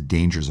minutes the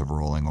dangers of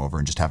rolling over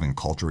and just having a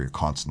culture where you're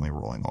constantly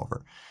rolling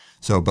over.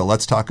 So, but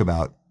let's talk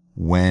about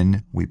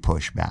when we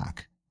push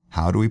back.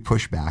 How do we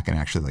push back and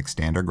actually like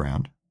stand our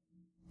ground?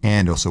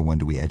 And also when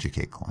do we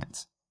educate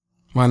clients?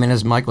 Well, I mean,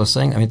 as Michael was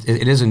saying, I mean,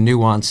 it is a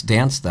nuanced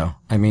dance though.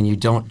 I mean, you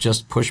don't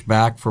just push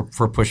back for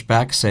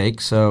pushback's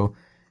sake. So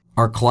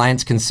our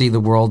clients can see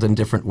the world in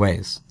different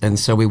ways. And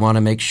so we want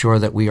to make sure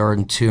that we are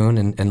in tune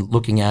and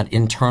looking at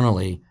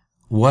internally,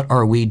 what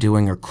are we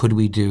doing or could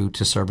we do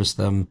to service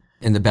them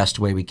in the best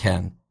way we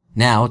can?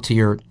 Now, to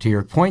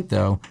your point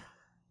though,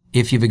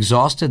 if you've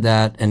exhausted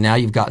that and now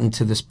you've gotten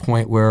to this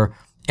point where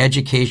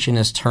education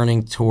is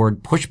turning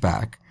toward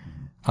pushback,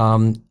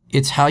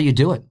 it's how you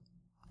do it.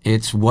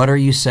 It's what are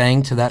you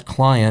saying to that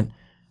client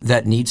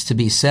that needs to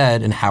be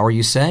said and how are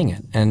you saying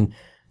it? And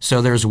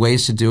so there's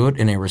ways to do it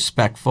in a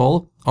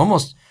respectful,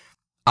 almost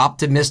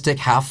optimistic,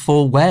 half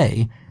full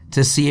way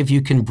to see if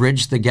you can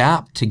bridge the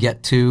gap to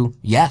get to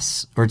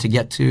yes or to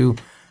get to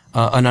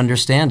an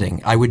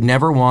understanding. I would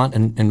never want,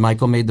 and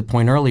Michael made the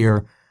point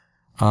earlier,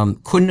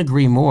 couldn't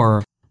agree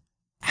more,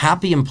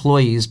 happy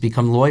employees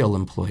become loyal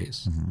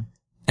employees. Mm-hmm.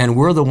 And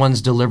we're the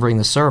ones delivering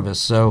the service.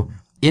 So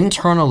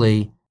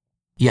internally,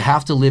 you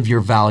have to live your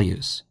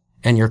values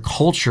and your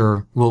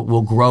culture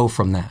will grow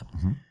from that.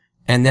 Mm-hmm.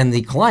 And then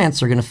the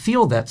clients are going to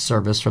feel that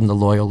service from the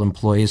loyal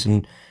employees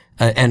and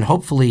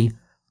hopefully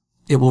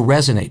it will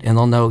resonate and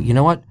they'll know, you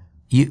know what,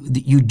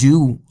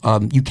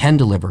 you can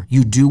deliver.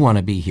 You do want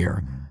to be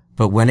here. Mm-hmm.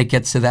 But when it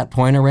gets to that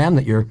point, Aram,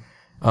 that you're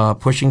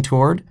pushing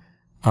toward,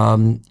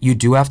 you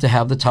do have to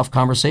have the tough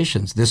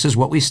conversations. This is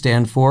what we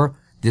stand for.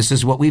 This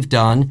is what we've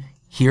done.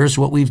 Here's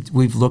what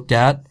we've looked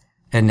at.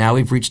 And now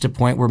we've reached a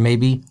point where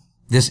maybe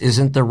this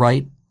isn't the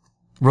right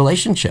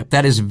relationship.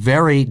 That is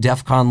very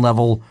DEFCON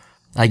level,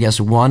 I guess,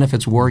 1 if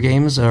it's war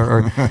games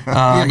or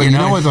yeah, but you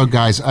know what though,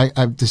 guys, I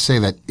have to say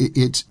that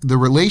it's the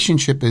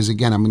relationship is,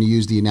 again, I'm going to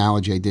use the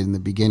analogy I did in the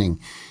beginning,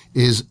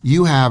 is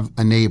you have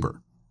a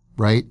neighbor,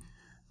 right?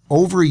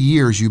 Over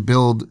years, you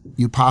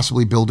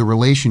possibly build a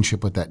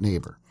relationship with that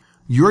neighbor.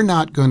 You're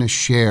not going to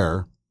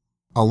share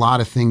a lot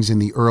of things in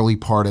the early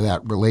part of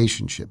that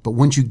relationship. But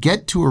once you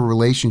get to a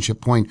relationship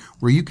point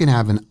where you can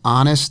have an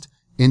honest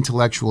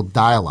intellectual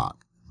dialogue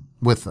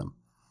with them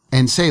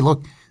and say,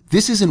 look,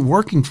 this isn't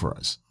working for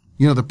us.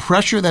 The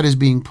pressure that is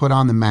being put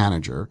on the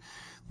manager,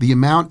 the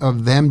amount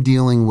of them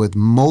dealing with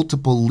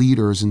multiple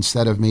leaders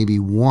instead of maybe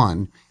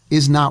one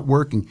is not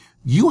working.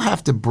 You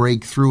have to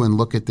break through and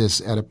look at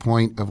this at a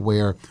point of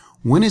where,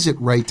 when is it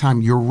right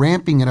time? You're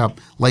ramping it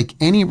up like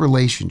any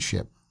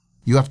relationship.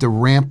 You have to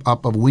ramp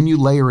up of when you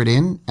layer it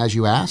in, as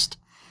you asked,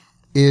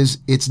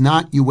 it's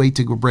not you wait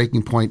to a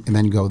breaking point and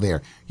then go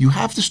there. You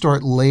have to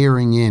start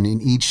layering in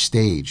each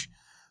stage,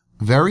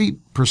 very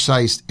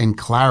precise and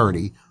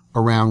clarity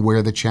around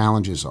where the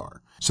challenges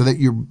are, so that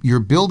you're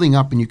building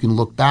up and you can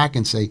look back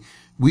and say,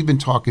 we've been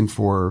talking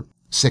for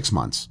 6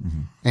 months.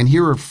 And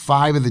here are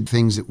 5 of the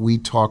things that we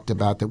talked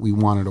about that we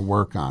wanted to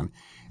work on.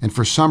 And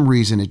for some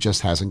reason, it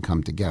just hasn't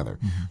come together.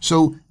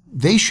 So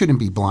they shouldn't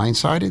be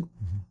blindsided.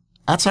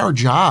 That's our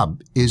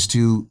job, is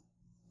to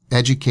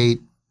educate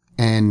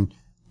and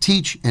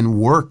teach and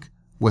work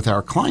with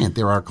our client.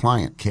 They're our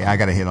client. Okay, I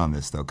got to hit on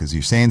this, though, because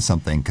you're saying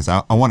something, because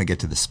I want to get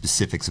to the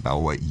specifics about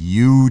what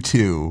you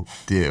two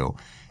do.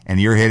 And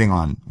you're hitting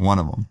on one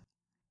of them.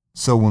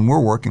 So when we're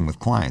working with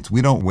clients,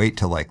 we don't wait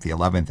till like the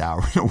 11th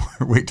hour. We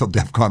don't wait till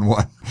DEFCON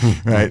 1,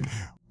 right?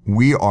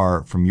 We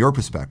are, from your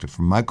perspective,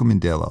 from Michael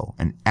Mindelo,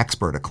 an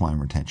expert at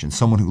client retention,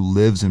 someone who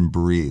lives and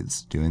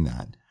breathes doing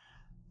that.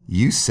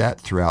 You set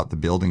throughout the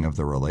building of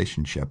the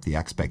relationship the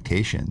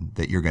expectation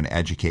that you're going to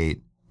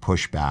educate,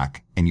 push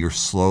back, and you're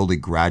slowly,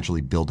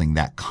 gradually building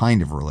that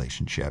kind of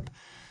relationship,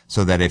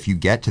 so that if you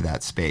get to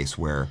that space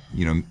where,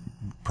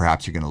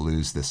 perhaps you're going to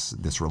lose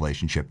this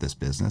relationship, this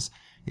business,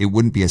 it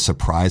wouldn't be a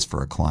surprise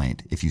for a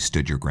client if you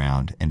stood your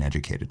ground and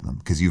educated them,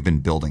 because you've been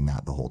building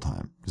that the whole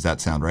time. Does that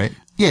sound right?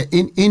 Yeah,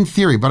 in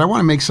theory, but I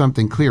want to make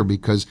something clear,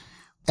 because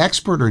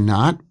expert or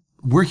not,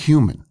 we're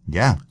human.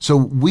 Yeah. So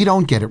we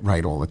don't get it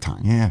right all the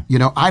time. Yeah.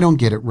 I don't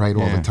get it right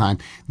all the time.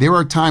 There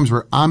are times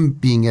where I'm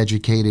being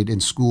educated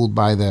and schooled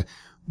by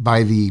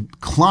the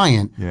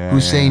client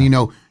who's saying,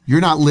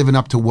 you're not living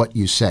up to what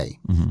you say.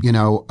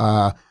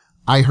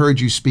 I heard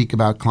you speak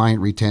about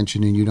client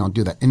retention and you don't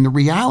do that. And the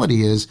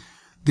reality is,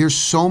 there's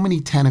so many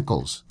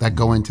tentacles that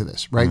go into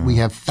this, right? We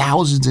have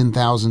thousands and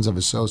thousands of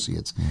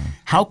associates.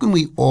 How can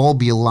we all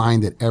be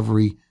aligned at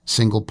every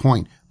single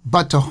point?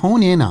 But to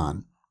hone in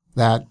on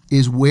that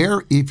is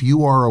where, if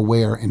you are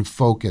aware and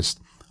focused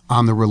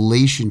on the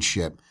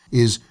relationship,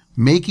 is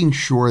making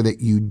sure that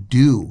you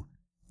do,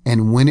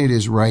 and when it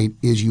is right,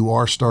 is you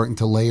are starting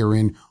to layer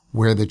in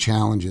where the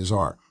challenges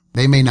are.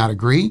 They may not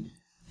agree.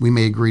 We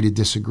may agree to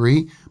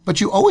disagree, but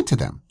you owe it to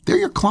them. They're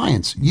your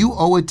clients. You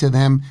owe it to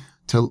them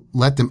to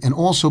let them, and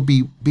also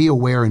be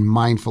aware and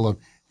mindful of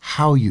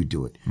how you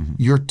do it,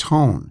 your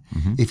tone.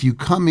 If you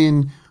come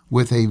in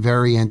with a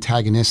very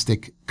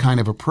antagonistic kind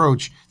of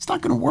approach, it's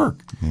not going to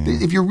work.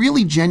 If you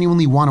really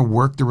genuinely want to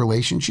work the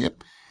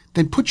relationship,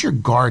 then put your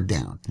guard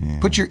down,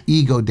 put your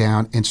ego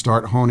down, and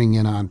start honing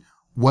in on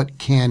what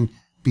can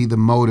be the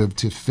motive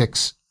to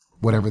fix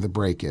whatever the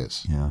break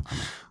is. Yeah.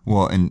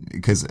 Well, and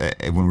because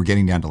when we're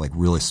getting down to like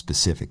really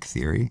specific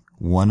theory,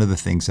 one of the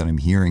things that I'm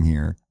hearing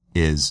here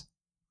is,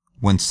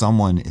 when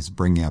someone is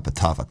bringing up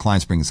a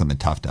client's bringing something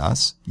tough to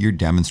us, you're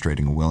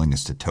demonstrating a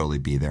willingness to totally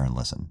be there and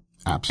listen.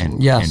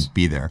 Absolutely. And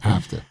be there.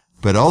 Have to.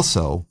 But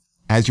also,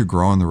 as you're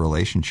growing the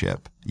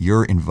relationship,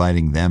 you're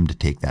inviting them to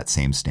take that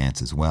same stance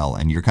as well.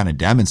 And you're kind of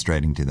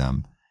demonstrating to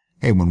them,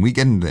 hey, when we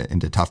get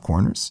into tough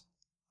corners,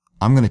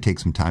 I'm going to take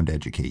some time to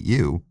educate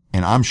you.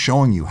 And I'm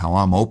showing you how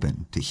I'm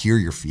open to hear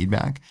your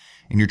feedback.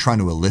 And you're trying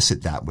to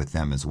elicit that with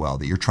them as well,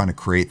 that you're trying to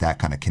create that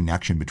kind of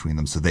connection between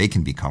them so they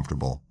can be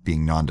comfortable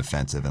being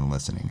non-defensive and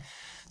listening.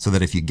 So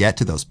that if you get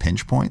to those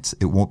pinch points,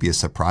 it won't be a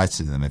surprise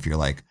to them if you're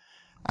like,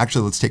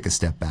 actually, let's take a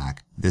step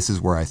back. This is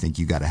where I think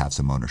you got to have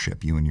some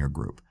ownership, you and your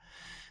group.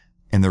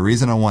 And the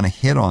reason I want to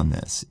hit on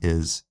this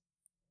is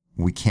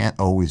we can't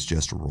always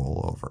just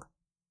roll over.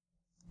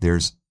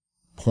 There's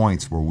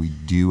points where we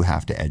do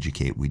have to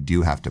educate. We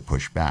do have to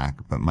push back.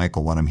 But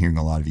Michael, what I'm hearing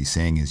a lot of you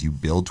saying is you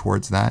build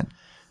towards that.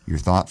 You're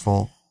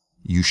thoughtful.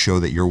 You show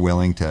that you're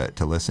willing to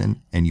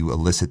listen, and you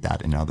elicit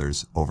that in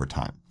others over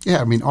time.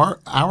 Yeah. I mean,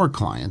 our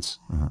clients,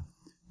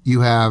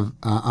 you have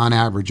on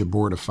average a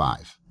board of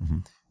 5.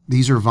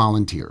 These are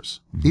volunteers.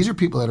 These are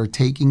people that are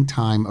taking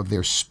time of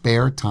their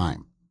spare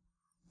time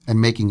and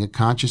making a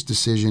conscious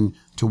decision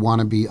to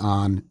want to be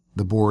on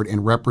the board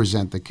and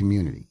represent the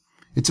community.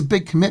 It's a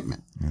big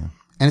commitment.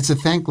 And it's a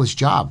thankless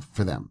job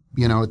for them.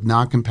 It's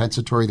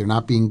non-compensatory. They're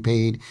not being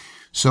paid.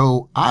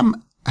 So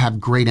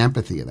have great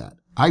empathy of that.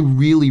 I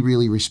really,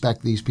 really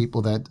respect these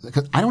people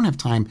because I don't have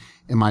time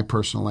in my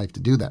personal life to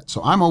do that.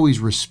 So I'm always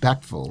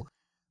respectful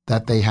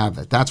that they have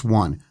that. That's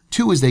one.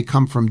 2 is they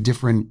come from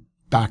different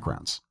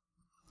backgrounds.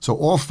 So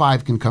all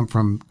 5 can come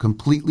from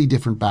completely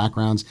different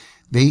backgrounds.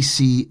 They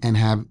see and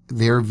have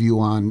their view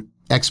on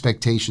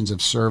expectations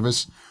of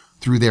service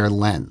through their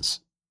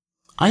lens.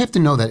 I have to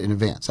know that in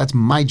advance. That's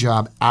my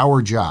job,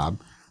 our job,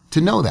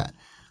 to know that.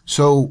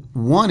 So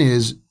one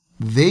is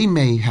they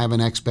may have an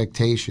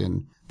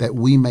expectation that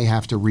we may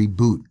have to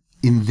reboot.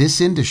 In this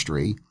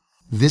industry,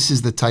 this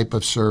is the type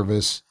of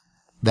service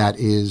that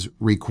is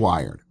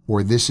required,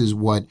 or this is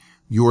what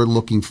you're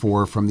looking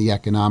for from the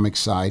economic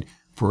side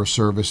for a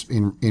service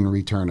in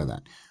return of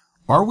that.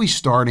 Are we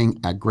starting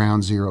at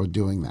ground zero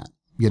doing that?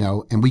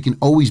 And we can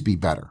always be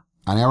better.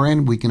 On our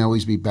end, we can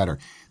always be better.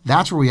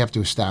 That's where we have to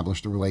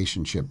establish the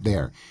relationship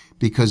there,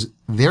 because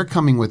they're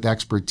coming with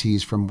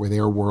expertise from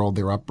their world,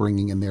 their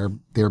upbringing, and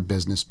their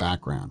business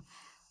background.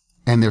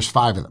 And there's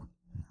 5 of them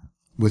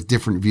with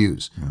different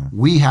views. Yeah.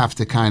 We have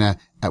to kind of,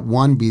 at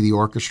one, be the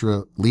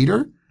orchestra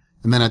leader,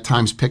 and then at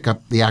times pick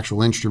up the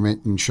actual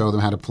instrument and show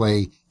them how to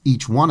play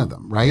each one of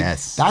them, right?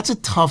 Yes. That's a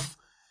tough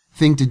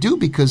thing to do,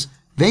 because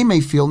they may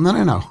feel,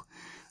 no.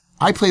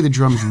 I play the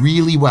drums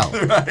really well.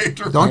 Right.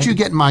 Don't you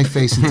get in my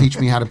face and teach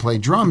me how to play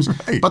drums.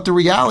 Right. But the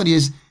reality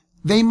is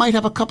they might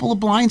have a couple of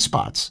blind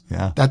spots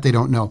that they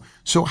don't know.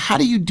 So how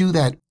do you do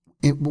that?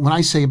 When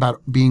I say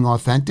about being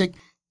authentic,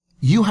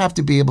 you have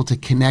to be able to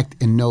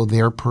connect and know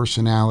their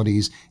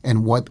personalities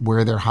and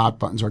where their hot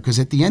buttons are. Because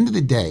at the end of the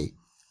day,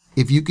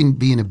 if you can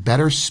be in a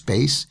better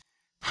space,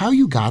 how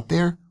you got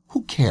there,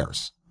 who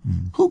cares?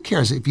 Who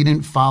cares if you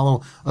didn't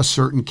follow a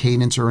certain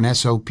cadence or an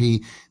SOP?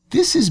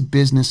 This is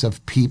business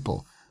of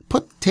people.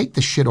 Take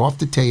the shit off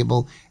the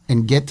table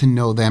and get to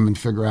know them and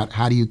figure out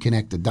how do you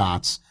connect the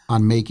dots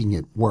on making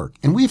it work.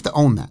 And we have to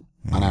own that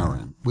on our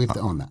end. We have to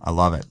own that. I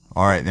love it.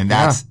 All right. And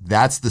that's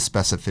the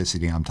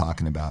specificity I'm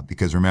talking about,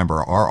 because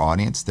remember, our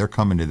audience, they're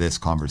coming to this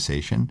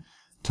conversation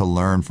to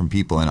learn from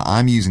people. And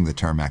I'm using the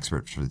term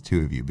experts for the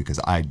 2 of you because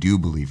I do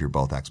believe you're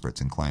both experts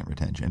in client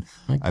retention.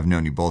 I've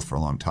known you both for a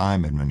long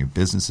time. I've known your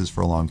businesses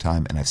for a long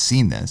time, and I've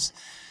seen this.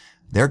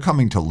 They're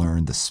coming to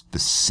learn the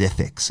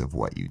specifics of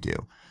what you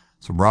do.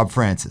 So Rob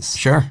Francis.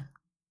 Sure.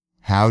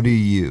 How do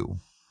you,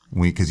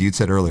 because you'd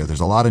said earlier, there's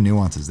a lot of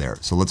nuances there.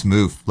 So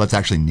let's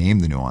actually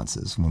name the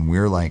nuances. When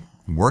we're like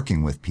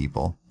working with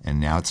people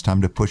and now it's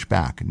time to push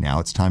back,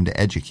 now it's time to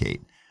educate,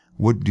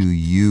 what do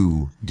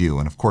you do?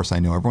 And of course, I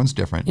know everyone's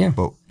different. Yeah.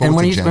 But and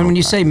when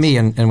you say me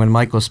and when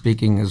Michael's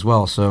speaking as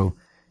well, so,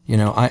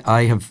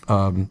 I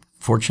have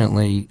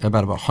fortunately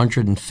about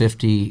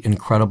 150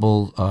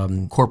 incredible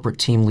CORPRATE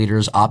team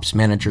leaders, ops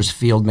managers,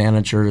 field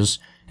managers,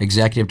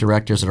 executive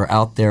directors that are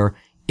out there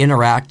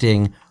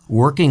interacting,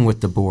 working with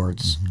the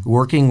boards,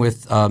 working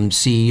with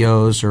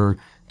CEOs or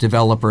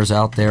developers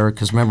out there.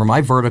 Because remember,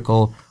 my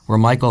vertical, where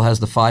Michael has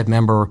the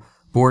 5-member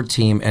board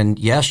team, and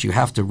yes, you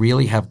have to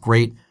really have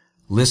great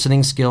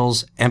listening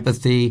skills,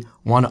 empathy,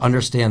 want to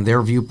understand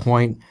their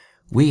viewpoint.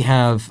 We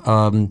have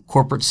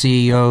corporate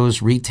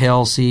CEOs,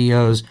 retail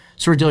CEOs,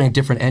 so we're dealing with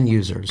different end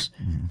users.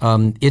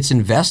 It's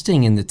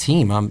investing in the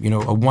team. I'm,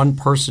 a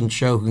one-person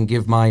show who can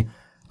give my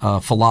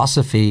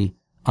philosophy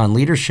on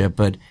leadership,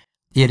 but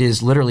it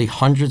is literally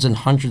hundreds and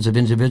hundreds of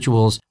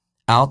individuals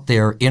out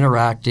there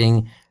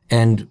interacting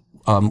and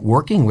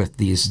working with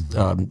these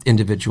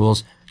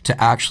individuals to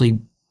actually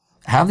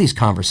have these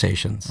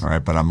conversations. All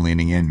right, but I'm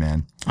leaning in,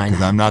 man,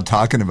 because I'm not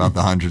talking about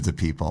the hundreds of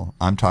people.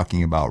 I'm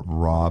talking about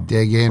Rob.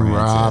 Dig in,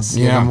 Francis.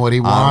 Rob. Give him what he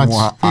wants.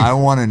 I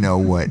want to know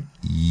what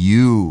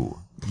you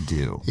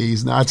do.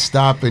 He's not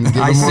stopping. Give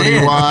him what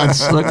he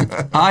wants. Look,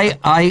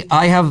 I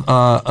have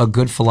a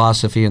good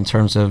philosophy in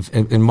terms of,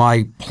 in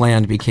my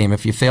plan became,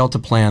 if you fail to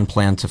plan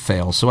to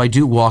fail. So I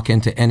do walk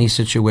into any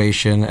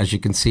situation. As you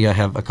can see, I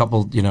have a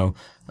couple,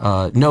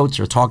 notes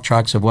or talk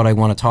tracks of what I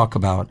want to talk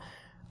about.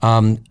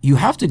 You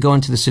have to go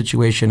into the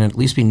situation and at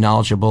least be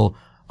knowledgeable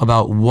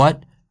about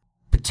what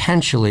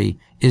potentially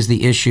is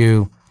the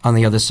issue on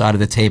the other side of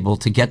the table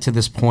to get to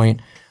this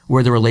point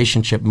where the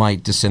relationship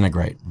might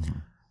disintegrate.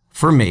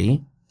 For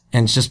me,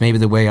 and it's just maybe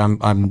the way I'm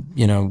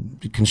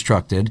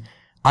constructed,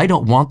 I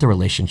don't want the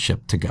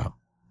relationship to go.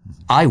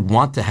 I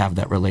want to have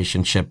that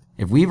relationship.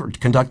 If we were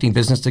conducting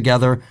business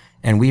together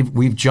and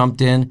we've jumped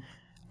in,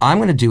 I'm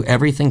going to do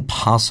everything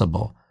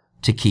possible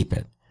to keep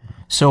it.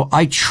 So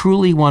I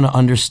truly want to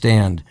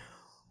understand,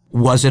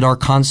 was it our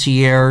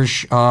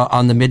concierge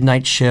on the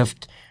midnight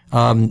shift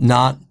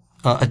not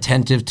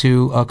attentive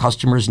to a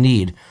customer's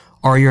need?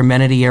 Are your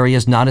amenity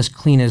areas not as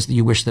clean as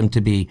you wish them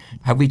to be?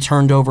 Have we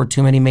turned over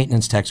too many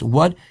maintenance techs?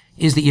 What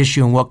is the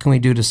issue and what can we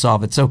do to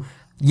solve it? So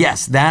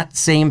yes, that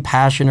same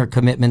passion or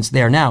commitment's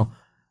there. Now,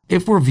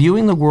 if we're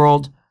viewing the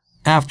world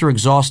after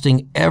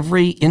exhausting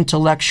every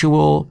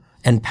intellectual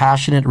and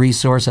passionate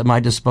resource at my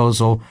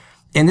disposal,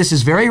 and this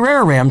is very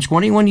rare, Ram,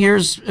 21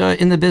 years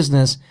in the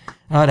business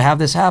to have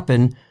this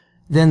happen,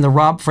 then the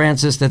Rob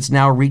Francis that's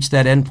now reached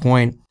that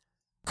endpoint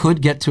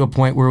could get to a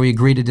point where we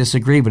agree to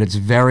disagree, but it's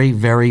very,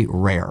 very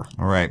rare.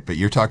 All right, but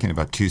you're talking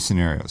about 2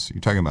 scenarios.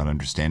 You're talking about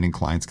understanding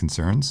clients'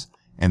 concerns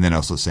and then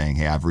also saying,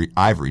 hey,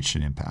 I've reached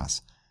an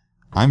impasse.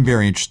 I'm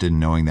very interested in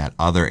knowing that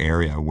other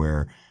area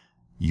where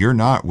you're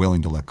not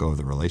willing to let go of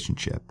the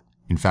relationship.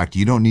 In fact,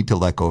 you don't need to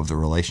let go of the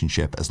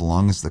relationship as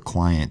long as the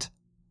client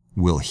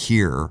will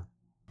hear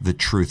the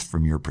truth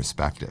from your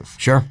perspective.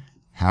 Sure.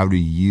 How do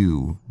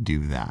you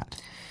do that?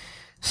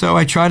 So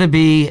I try to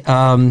be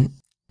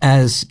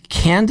as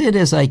candid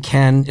as I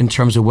can in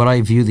terms of what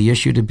I view the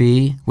issue to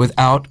be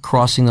without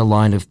crossing the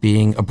line of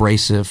being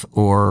abrasive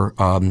or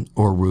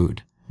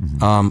rude.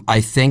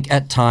 I think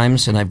at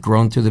times, and I've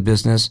grown through the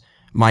business,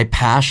 my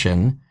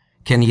passion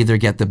can either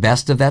get the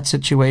best of that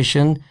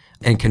situation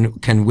and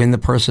can win the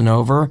person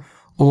over,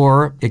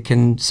 or it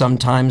can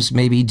sometimes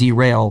maybe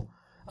derail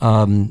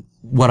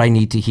what I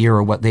need to hear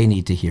or what they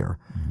need to hear.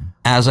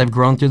 As I've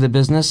grown through the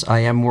business, I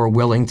am more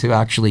willing to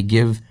actually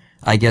give,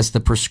 I guess,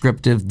 the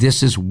prescriptive,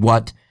 this is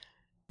what,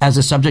 as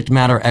a subject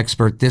matter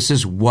expert, this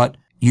is what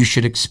you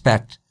should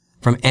expect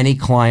from any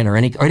client or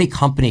any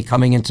company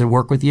coming in to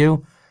work with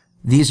you.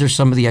 These are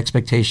some of the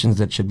expectations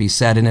that should be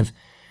set. And if,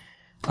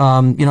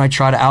 I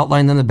try to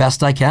outline them the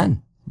best I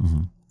can.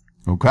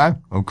 Mm-hmm. Okay.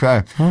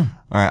 All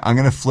right. I'm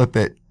going to flip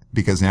it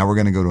because now we're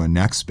going to go to a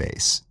next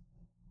space.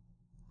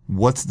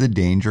 What's the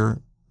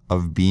danger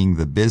of being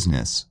the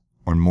business,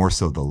 or more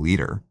so the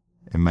leader?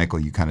 And Michael,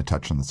 you kind of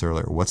touched on this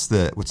earlier. What's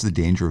the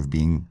danger of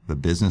being the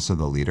business or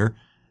the leader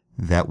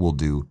that will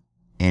do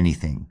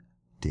anything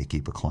to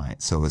keep a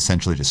client? So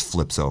essentially just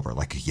flips over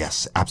like,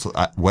 yes,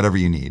 absolutely, whatever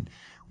you need.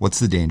 What's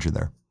the danger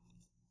there?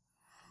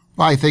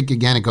 Well, I think,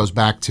 again, it goes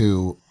back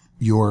to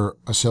your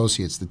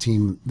associates, the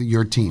team,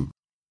 your team.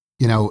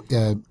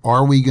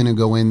 Are we going to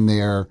go in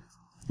there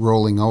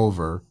rolling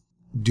over?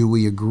 Do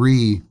we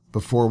agree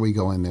before we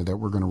go in there that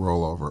we're going to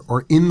roll over?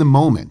 Or in the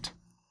moment,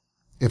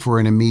 if we're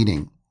in a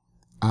meeting,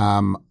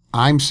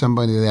 I'm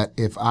somebody that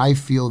if I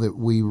feel that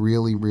we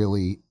really,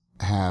 really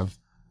have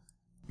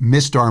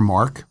missed our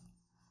mark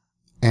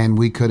and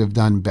we could have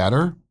done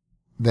better,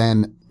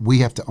 then we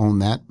have to own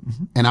that.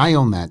 Mm-hmm. And I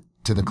own that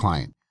to the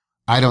client.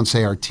 I don't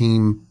say our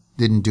team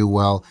didn't do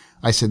well.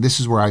 I said, this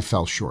is where I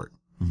fell short.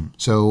 Mm-hmm.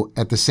 So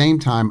at the same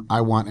time,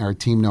 I want our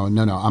team to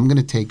know, no, I'm going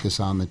to take this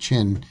on the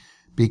chin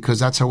because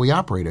that's how we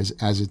operate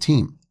as a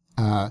team.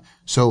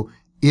 So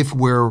if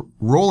we're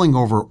rolling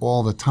over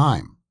all the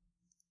time,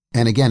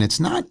 and again, it's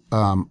not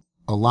a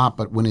lot,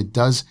 but when it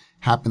does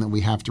happen that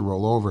we have to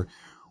roll over,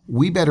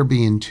 we better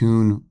be in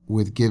tune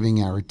with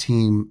giving our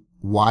team,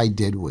 why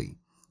did we?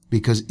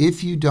 Because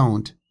if you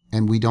don't,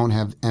 and we don't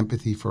have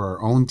empathy for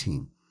our own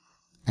team,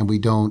 and we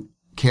don't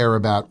care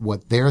about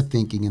what they're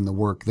thinking in the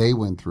work they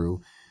went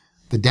through,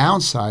 the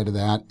downside of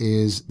that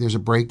is there's a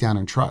breakdown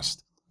in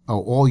trust.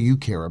 All you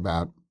care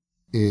about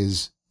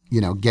is,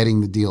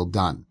 getting the deal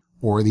done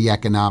or the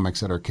economics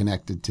that are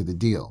connected to the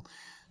deal.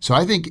 So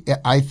I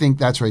think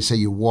that's where I say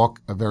you walk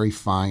a very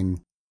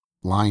fine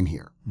line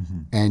here.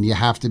 Mm-hmm. And you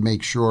have to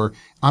make sure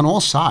on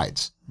all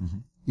sides, mm-hmm.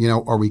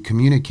 Are we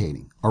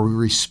communicating? Are we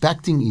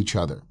respecting each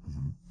other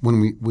mm-hmm.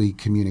 when we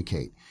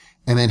communicate?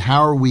 And then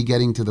how are we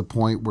getting to the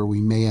point where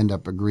we may end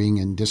up agreeing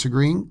and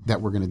disagreeing,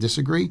 that we're going to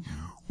disagree,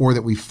 mm-hmm. or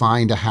that we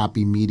find a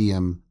happy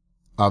medium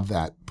of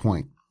that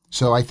point?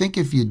 So I think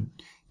if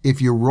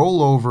you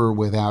roll over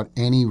without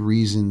any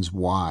reasons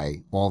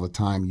why all the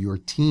time, your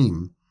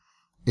team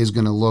is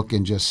going to look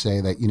and just say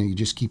that, you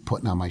just keep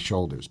putting on my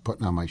shoulders.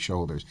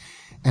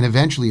 And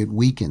eventually it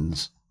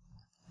weakens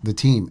the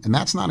team. And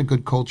that's not a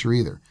good culture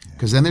either,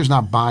 because then there's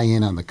not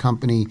buy-in on the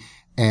company.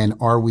 And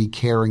are we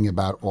caring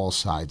about all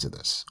sides of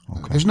this?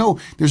 Okay.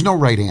 There's no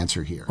right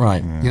answer here.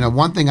 Right. Yeah.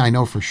 One thing I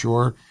know for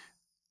sure,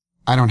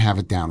 I don't have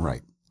it down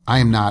right. I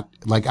am not,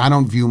 I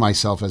don't view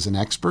myself as an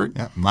expert.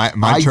 Yeah,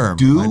 my term.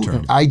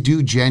 I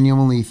do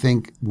genuinely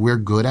think we're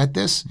good at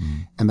this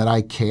and that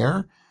I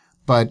care.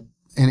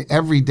 And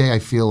every day I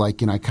feel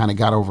like, I kind of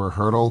got over a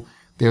hurdle.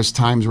 There's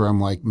times where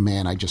I'm like,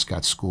 man, I just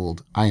got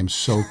schooled. I am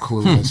so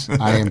clueless.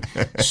 I am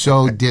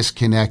so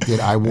disconnected.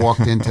 I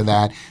walked into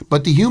that.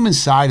 But the human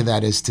side of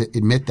that is to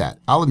admit that.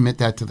 I'll admit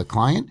that to the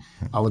client.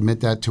 I'll admit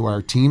that to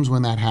our teams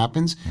when that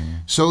happens. Mm-hmm.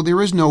 So there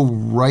is no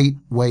right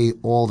way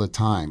all the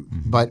time.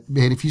 Mm-hmm. But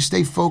if you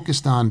stay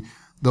focused on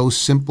those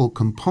simple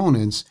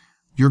components,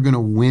 you're going to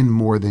win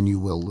more than you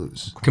will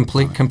lose.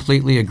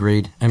 Completely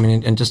agreed. I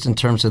mean, and just in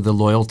terms of the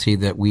loyalty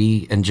that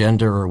we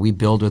engender or we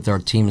build with our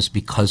teams,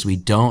 because we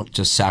don't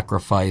just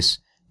sacrifice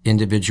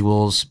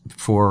individuals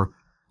for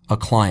a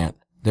client,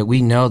 that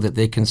we know that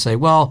they can say,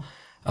 well,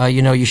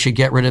 you should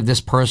get rid of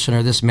this person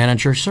or this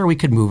manager. Sure, we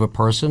could move a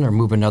person or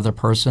move another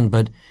person,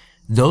 but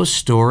those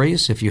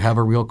stories, if you have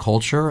a real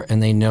culture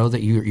and they know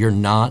that you're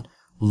not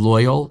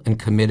loyal and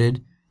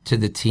committed to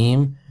the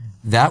team,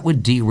 that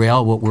would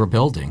derail what we're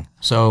building.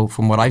 So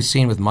from what I've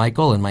seen with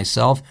Michael and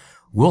myself,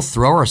 we'll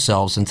throw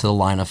ourselves into the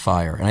line of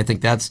fire. And I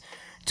think that's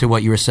to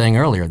what you were saying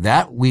earlier,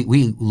 that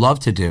we love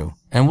to do.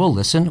 And we'll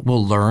listen,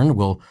 we'll learn,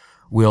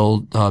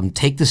 we'll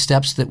take the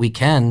steps that we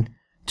can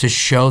to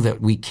show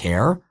that we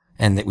care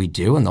and that we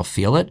do, and they'll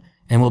feel it,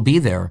 and we'll be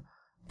there.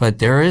 But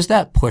there is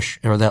that push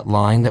or that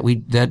line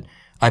that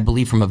I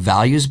believe from a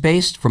values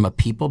based, from a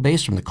people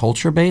based, from the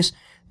culture based,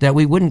 that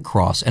we wouldn't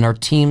cross. And our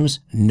teams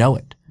know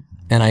it.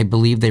 And I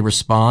believe they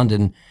respond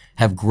and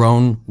have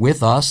grown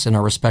with us in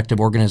our respective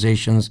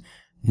organizations,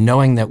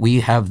 knowing that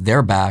we have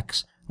their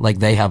backs like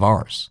they have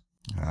ours.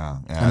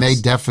 And they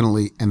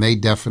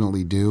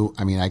definitely do.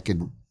 I mean,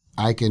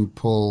 I can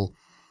pull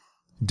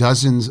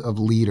dozens of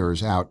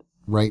leaders out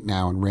right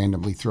now and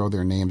randomly throw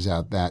their names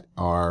out that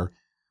are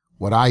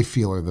what I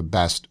feel are the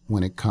best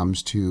when it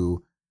comes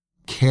to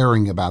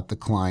caring about the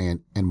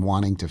client and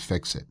wanting to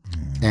fix it.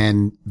 Mm.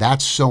 And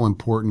that's so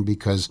important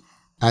because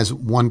as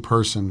one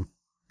person,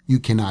 you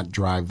cannot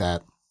drive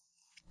that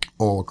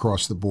all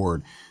across the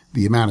board.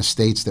 The amount of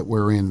states that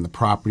we're in, the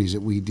properties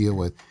that we deal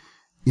with,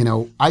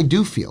 I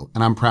do feel,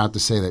 and I'm proud to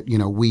say that,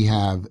 we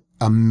have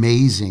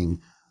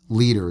amazing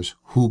leaders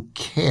who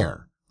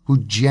care, who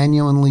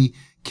genuinely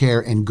care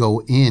and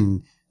go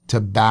in to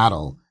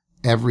battle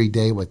every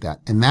day with that.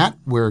 And that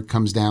where it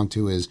comes down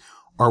to is,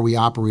 are we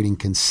operating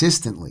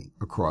consistently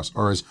across,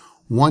 or is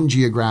one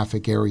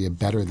geographic area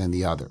better than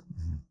the other?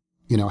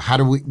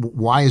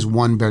 Why is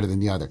one better than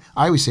the other?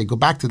 I always say, go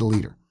back to the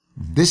leader.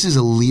 This is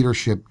a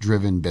leadership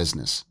driven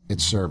business.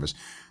 It's service.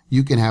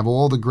 You can have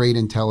all the great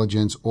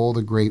intelligence, all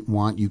the great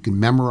want. You can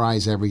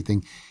memorize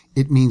everything.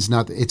 It means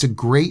nothing. It's a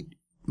great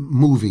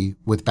movie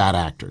with bad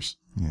actors.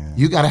 Yeah.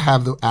 You got to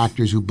have the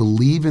actors who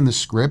believe in the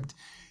script,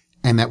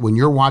 and that when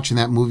you're watching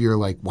that movie, you're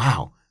like,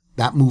 wow,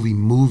 that movie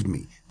moved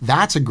me.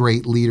 That's a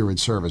great leader in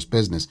service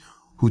business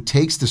who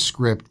takes the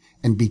script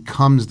and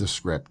becomes the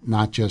script,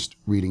 not just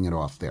reading it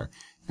off there.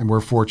 And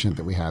we're fortunate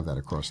that we have that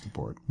across the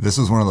board. This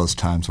was one of those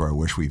times where I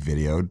wish we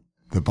videoed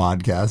the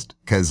podcast,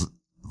 because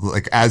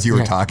as you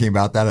were talking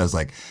about that, I was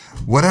like,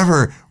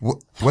 whatever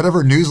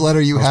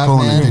newsletter you have,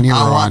 man,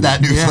 I want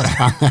that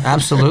newsletter. Yeah,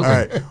 absolutely. All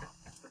right.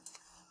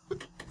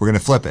 We're going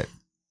to flip it.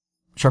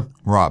 Sure.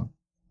 Rob,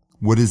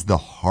 what is the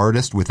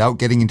hardest, without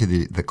getting into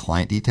the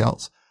client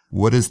details,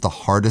 what is the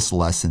hardest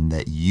lesson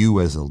that you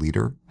as a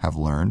leader have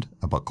learned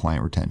about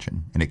client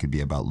retention? And it could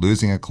be about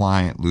losing a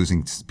client,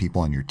 losing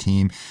people on your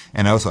team.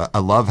 And also, I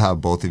love how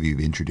both of you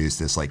have introduced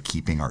this, like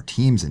keeping our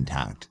teams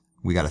intact.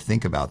 We got to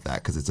think about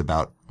that, because it's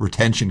about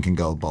retention can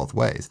go both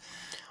ways.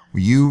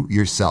 You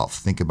yourself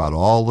think about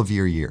all of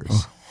your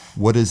years.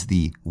 What is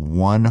the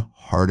one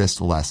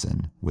hardest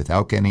lesson,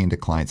 without getting into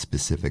client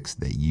specifics,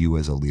 that you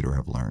as a leader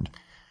have learned?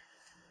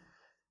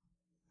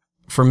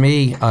 For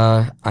me,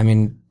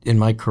 in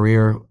my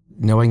career,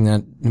 knowing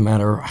that no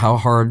matter how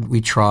hard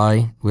we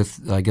try with,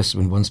 I guess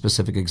in one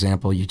specific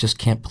example, you just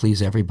can't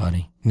please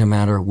everybody. No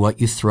matter what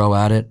you throw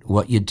at it,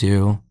 what you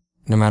do,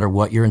 no matter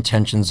what your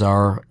intentions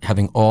are,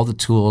 having all the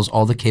tools,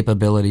 all the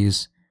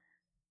capabilities,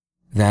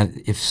 that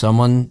if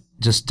someone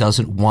just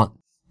doesn't want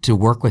to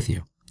work with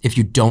you, if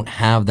you don't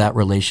have that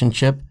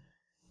relationship,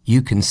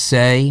 you can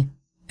say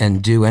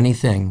and do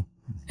anything,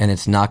 and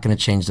it's not going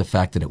to change the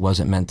fact that it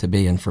wasn't meant to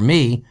be. And for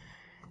me,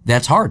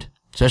 that's hard,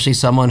 especially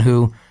someone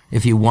who,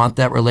 if you want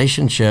that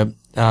relationship,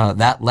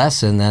 that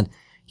lesson that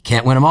you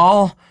can't win them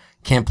all,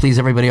 can't please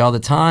everybody all the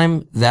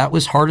time, that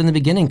was hard in the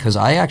beginning, because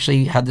I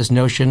actually had this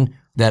notion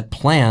that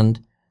planned.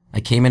 I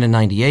came in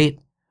 98.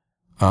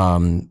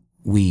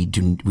 We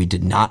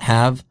did not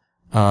have,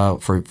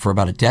 for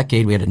about a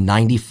decade, we had a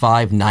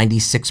 95,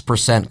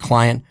 96%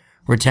 client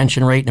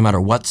retention rate, no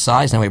matter what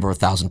size. Now we have over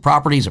 1,000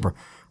 properties, over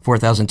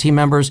 4,000 team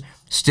members,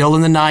 still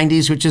in the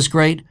 90s, which is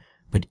great.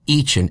 But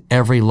each and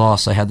every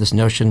loss, I had this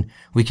notion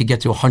we could get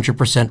to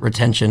 100%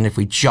 retention if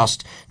we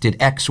just did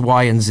X,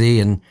 Y, and Z.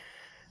 And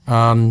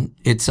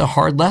it's a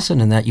hard lesson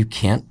in that you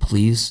can't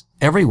please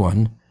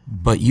everyone,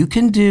 but you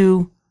can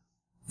do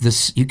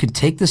this. You can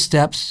take the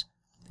steps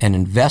and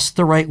invest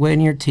the right way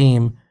in your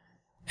team,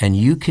 and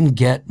you can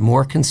get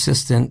more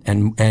consistent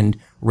and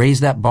raise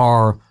that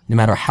bar no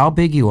matter how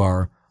big you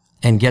are,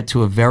 and get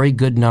to a very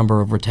good number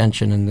of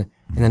retention. In the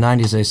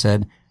 90s, they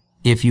said,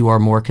 if you are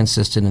more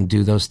consistent and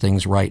do those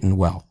things right and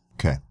well.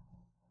 Okay.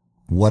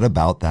 What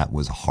about that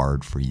was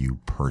hard for you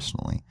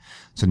personally?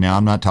 So now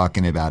I'm not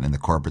talking about in the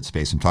corporate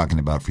space. I'm talking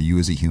about for you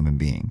as a human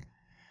being.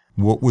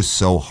 What was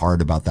so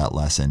hard about that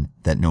lesson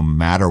that no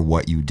matter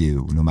what you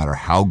do, no matter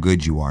how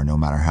good you are, no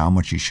matter how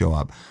much you show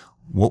up,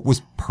 what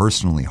was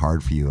personally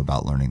hard for you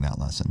about learning that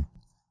lesson?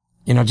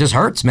 It just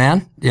hurts,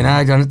 man.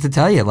 I don't have to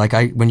tell you,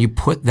 when you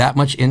put that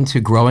much into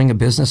growing a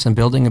business and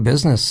building a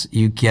business,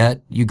 you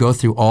go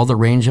through all the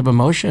range of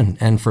emotion.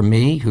 And for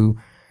me, who,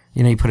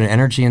 you put an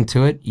energy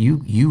into it,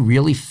 you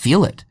really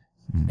feel it.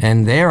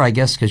 And there, I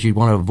guess, because you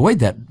want to avoid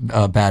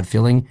that bad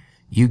feeling,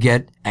 you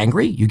get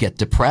angry, you get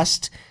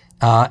depressed,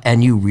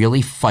 and you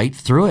really fight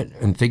through it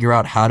and figure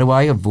out, how do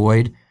I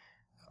avoid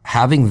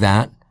having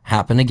that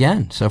happen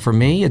again? So for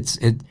me, it's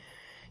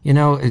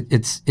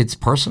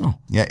personal.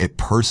 Yeah, it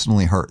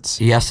personally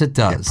hurts. Yes, it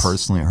does. It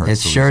personally hurts.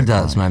 It sure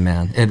does, my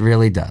man. It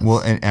really does. Well,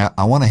 and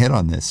I want to hit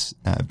on this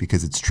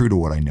because it's true to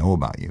what I know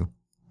about you.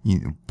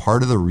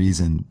 Part of the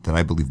reason that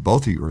I believe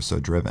both of you are so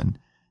driven,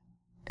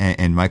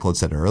 and Michael had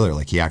said it earlier,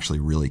 he actually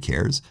really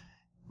cares,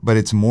 but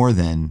it's more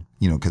than,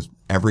 because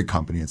every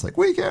company, it's like,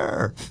 we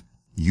care.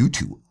 You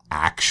two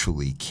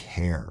actually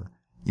care.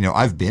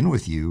 I've been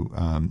with you.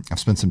 I've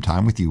spent some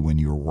time with you when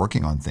you were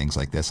working on things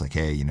like this. Like,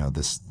 hey,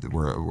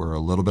 we're a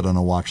little bit on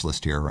a watch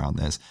list here around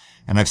this,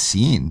 and I've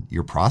seen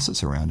your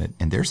process around it.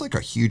 And there's a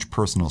huge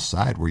personal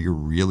side where you're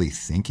really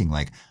thinking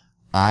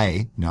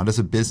I, not as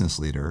a business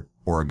leader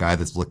or a guy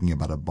that's looking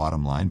about a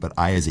bottom line, but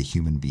I, as a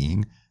human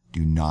being,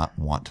 do not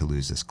want to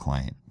lose this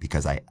client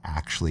because I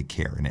actually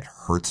care, and it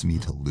hurts me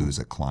to lose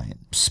a client.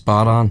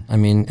 Spot on. I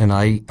mean,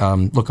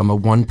 and look, I'm a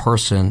one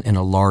person in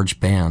a large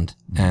band,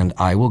 and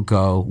I will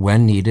go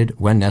when needed,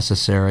 when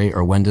necessary,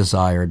 or when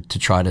desired to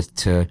try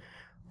to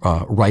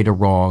right a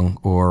wrong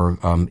or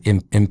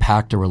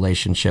impact a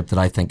relationship that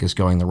I think is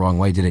going the wrong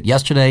way. Did it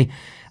yesterday,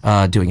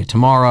 doing it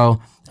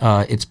tomorrow.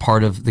 It's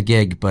part of the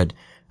gig, but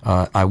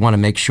I want to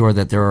make sure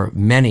that there are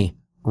many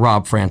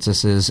Rob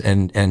Francises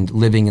and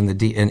living in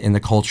the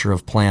culture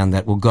of Plan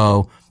that will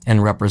go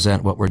and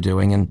represent what we're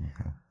doing. And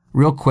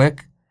real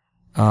quick,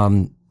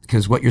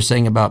 because what you're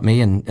saying about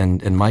me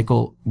and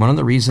Michael, one of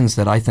the reasons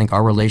that I think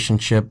our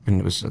relationship, and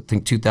it was, I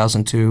think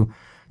 2002,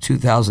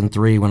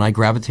 2003, when I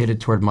gravitated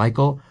toward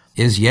Michael,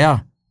 is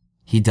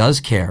he does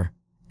care.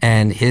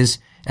 And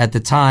at the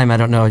time, I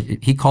don't know,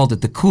 he called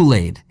it the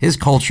Kool-Aid. His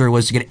culture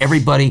was to get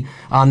everybody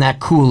on that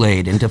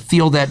Kool-Aid and to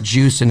feel that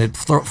juice and it,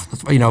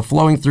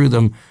 flowing through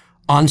them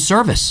on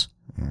service,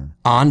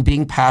 on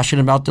being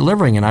passionate about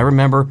delivering. And I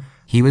remember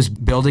he was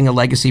building a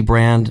legacy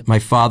brand, my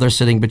father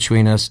sitting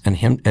between us, and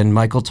him and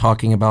Michael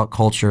talking about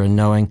culture and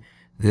knowing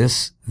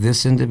this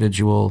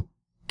individual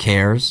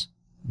cares,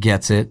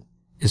 gets it,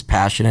 is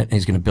passionate, and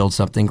he's going to build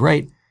something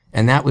great.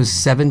 And that was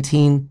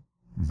 17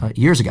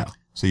 years ago.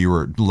 So you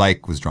were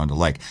was drawn to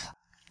like.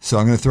 So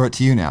I'm going to throw it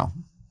to you now.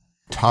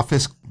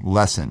 Toughest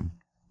lesson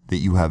that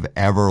you have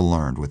ever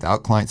learned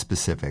without client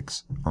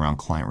specifics around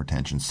client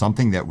retention,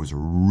 something that was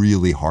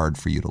really hard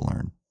for you to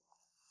learn.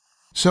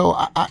 So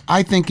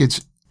I think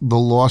it's the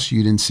loss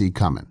you didn't see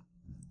coming.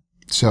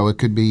 So it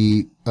could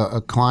be a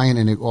client,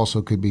 and it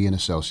also could be an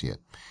associate.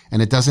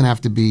 And it doesn't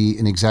have to be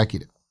an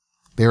executive.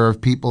 There are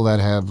people that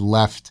have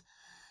left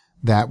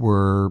that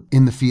were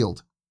in the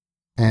field,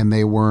 and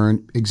they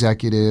weren't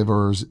executive,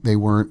 or they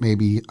weren't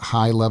maybe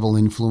high-level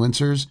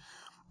influencers,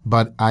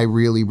 but I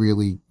really,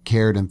 really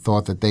cared and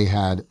thought that they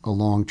had a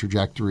long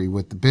trajectory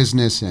with the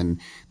business,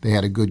 and they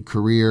had a good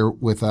career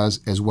with us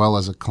as well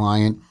as a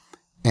client.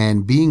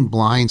 And being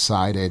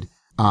blindsided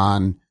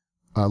on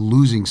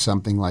losing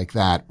something like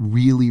that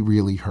really,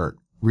 really hurt.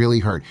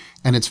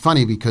 And it's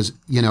funny because,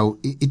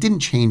 it didn't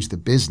change the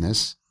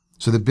business.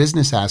 So the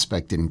business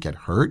aspect didn't get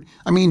hurt.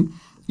 I mean,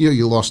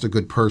 you lost a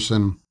good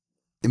person.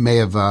 It may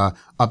have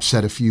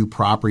upset a few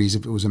properties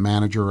if it was a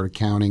manager or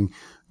accounting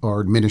or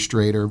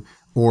administrator,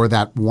 or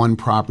that one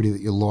property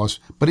that you lost,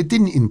 but it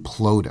didn't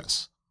implode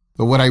us.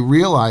 But what I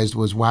realized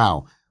was,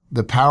 wow,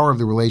 the power of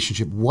the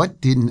relationship. What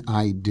didn't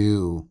I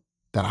do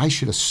that I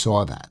should have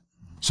saw that?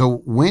 So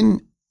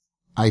when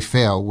I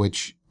fail,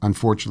 which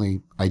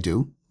unfortunately I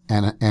do,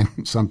 and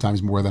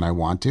sometimes more than I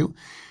want to,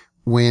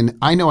 when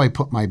I know I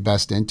put my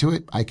best into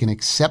it, I can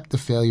accept the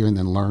failure and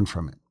then learn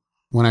from it.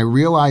 When I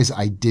realize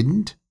I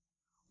didn't,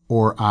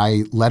 or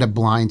I let a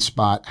blind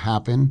spot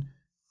happen,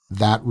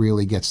 that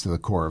really gets to the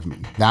core of me.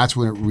 That's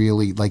when it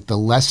really, the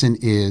lesson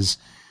is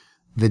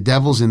the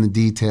devil's in the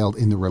detail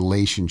in the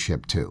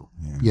relationship too,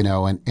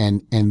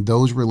 and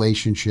those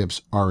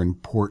relationships are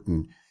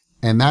important.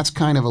 And that's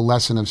kind of a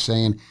lesson of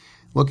saying,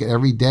 look,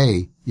 every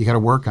day you got to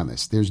work on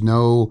this.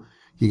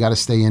 You got to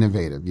stay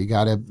innovative. You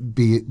got to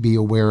be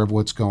aware of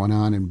what's going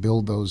on and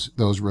build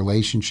those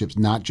relationships,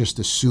 not just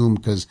assume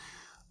because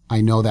I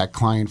know that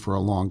client for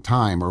a long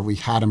time, or we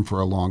had him for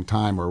a long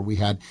time, or we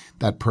had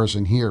that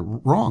person here.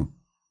 Wrong.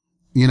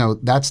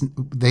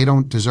 They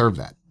don't deserve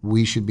that.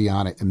 We should be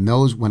on it. And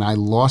when I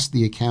lost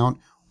the account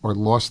or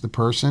lost the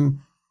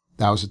person,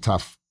 that was a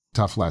tough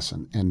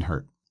lesson and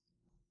hurt.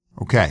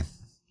 Okay.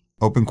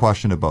 Open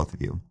question to both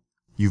of you.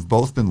 You've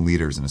both been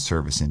leaders in a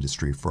service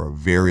industry for a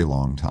very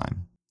long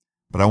time,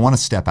 but I want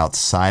to step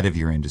outside of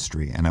your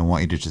industry and I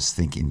want you to just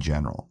think in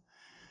general.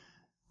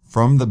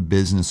 From the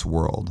business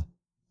world,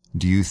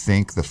 do you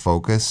think the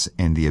focus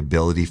and the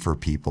ability for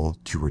people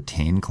to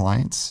retain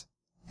clients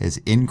has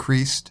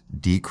increased,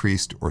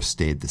 decreased, or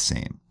stayed the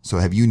same? So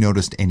have you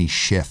noticed any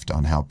shift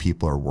on how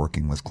people are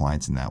working with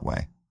clients in that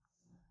way?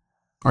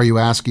 Are you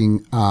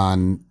asking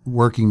on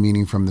working,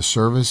 meaning from the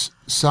service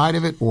side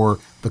of it or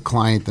the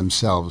client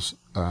themselves?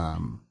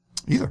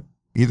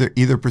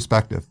 Either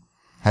perspective.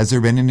 Has there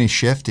been any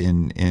shift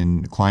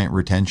in client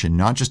retention,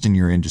 not just in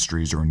your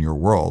industries or in your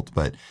world,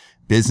 but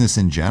business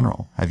in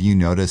general? Have you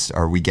noticed,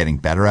 are we getting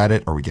better at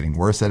it? Are we getting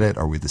worse at it?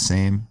 Are we the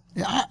same?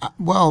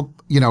 Well,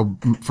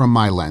 from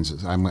my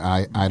lenses,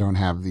 I don't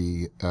have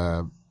the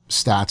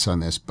stats on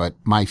this, but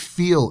my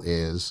feel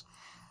is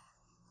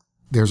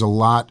there's a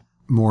lot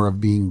more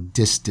of being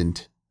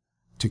distant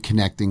to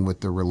connecting with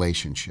the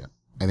relationship.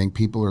 I think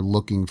people are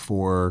looking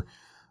for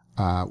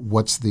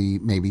what's the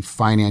maybe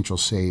financial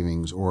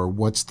savings, or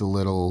what's the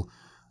little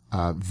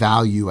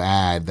value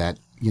add that,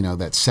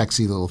 that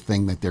sexy little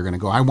thing that they're going to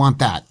go, I want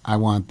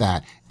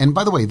that. And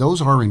by the way,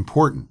 those are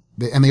important,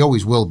 and they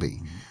always will be.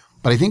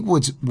 But I think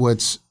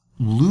what's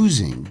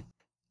losing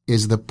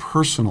is the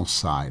personal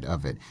side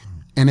of it.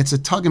 And it's a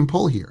tug and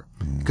pull here,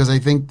 because I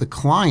think the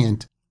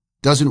client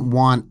doesn't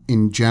want,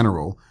 in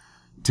general,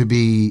 to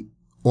be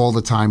all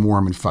the time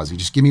warm and fuzzy.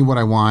 Just give me what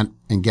I want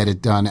and get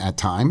it done at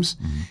times.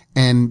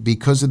 And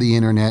because of the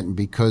internet and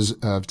because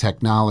of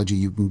technology,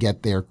 you can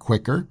get there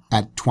quicker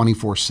at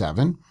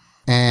 24/7.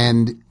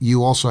 And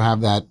you also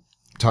have that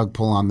tug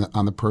pull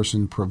on the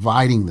person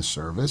providing the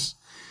service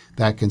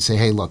that can say,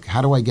 hey, look,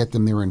 how do I get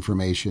them their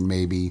information,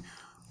 maybe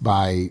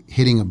by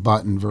hitting a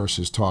button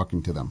versus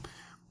talking to them?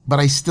 But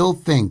I still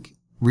think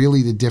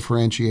really the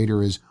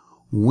differentiator is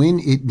when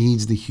it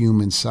needs the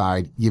human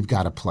side, you've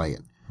got to play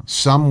it.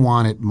 Some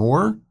want it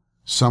more,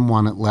 some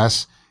want it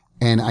less.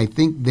 And I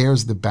think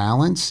there's the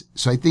balance.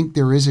 So I think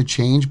there is a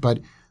change, but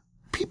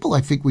people,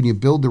 I think when you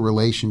build the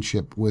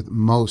relationship with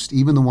most,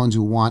 even the ones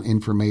who want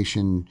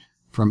information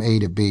from A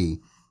to B,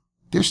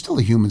 there's still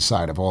a human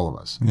side of all of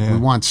us. Yeah. We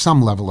want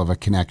some level of a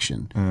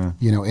connection,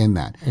 in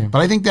that. Yeah. But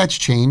I think that's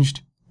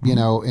changed, in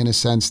a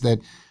sense that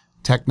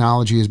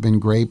technology has been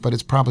great, but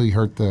it's probably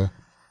hurt the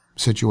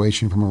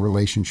situation from a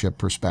relationship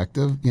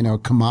perspective.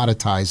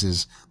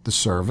 Commoditizes the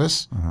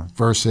service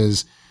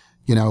versus,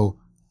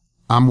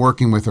 I'm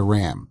working with a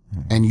RAM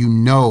and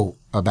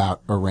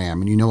about a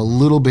RAM and a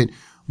little bit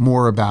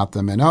more about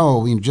them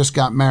and, just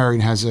got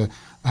married and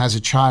has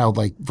a child,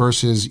 like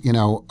versus,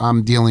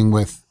 I'm dealing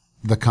with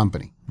the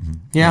company.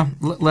 Yeah,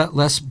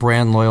 less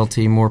brand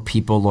loyalty, more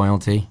people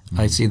loyalty.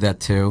 I see that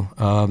too.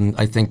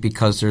 I think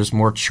because there's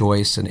more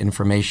choice and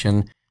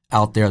information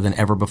out there than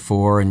ever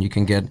before, and you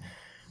can get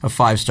a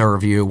 5-star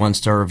review,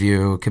 1-star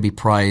review. It could be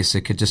price.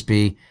 It could just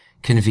be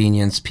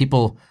convenience.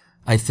 People,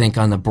 I think,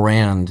 on the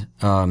brand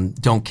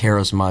don't care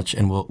as much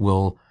and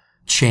will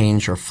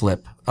change or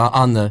flip.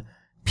 On the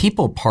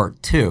people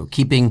part too,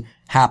 keeping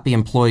happy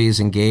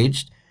employees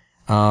engaged,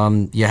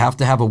 you have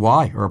to have a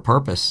why or a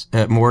purpose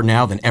more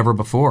now than ever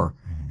before.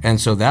 And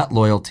so that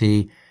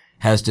loyalty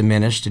has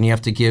diminished, and you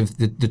have to give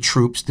the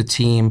troops, the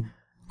team,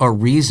 a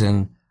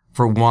reason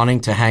for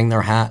wanting to hang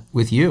their hat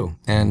with you,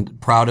 and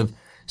proud of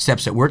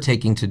steps that we're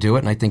taking to do it.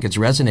 And I think it's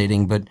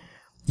resonating, but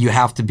you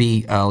have to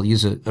be, I'll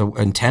use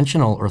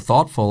intentional or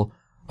thoughtful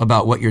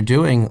about what you're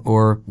doing,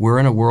 or we're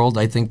in a world,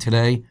 I think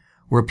today,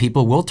 where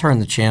people will turn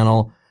the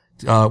channel,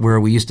 where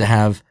we used to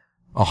have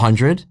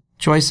 100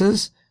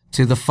 choices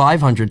to the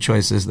 500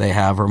 choices they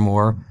have or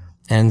more.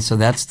 And so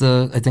that's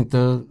I think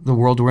the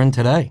world we're in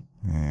today.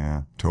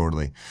 Yeah,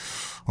 totally.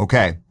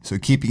 Okay. So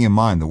keeping in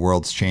mind the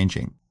world's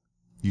changing,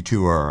 you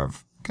two are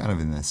kind of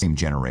in the same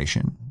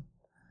generation.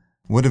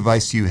 What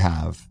advice do you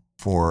have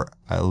for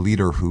a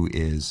leader who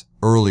is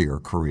earlier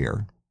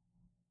career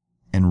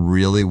and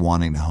really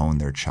wanting to hone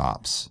their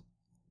chops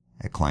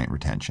at client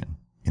retention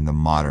in the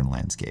modern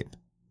landscape?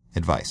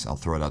 Advice. I'll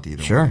throw it out to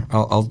either Sure.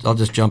 I'll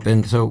just jump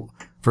in. So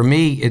for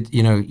me,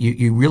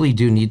 you really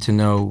do need to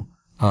know,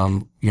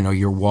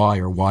 your why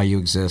or why you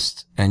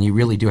exist. And you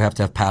really do have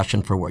to have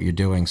passion for what you're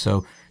doing.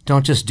 So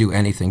don't just do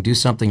anything. Do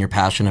something you're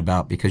passionate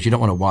about, because you don't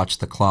want to watch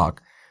the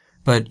clock.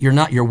 But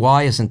your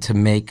why isn't to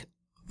make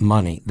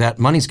money. That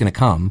money's going to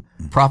come.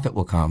 Profit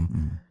will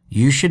come.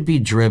 You should be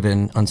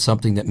driven on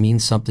something that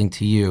means something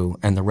to you,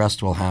 and the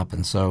rest will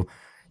happen. So,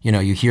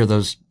 you hear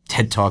those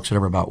TED Talks,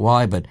 whatever, about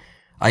why, but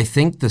I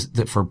think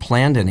that for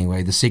Planned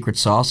anyway, the secret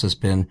sauce has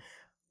been,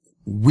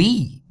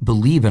 we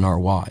believe in our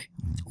why.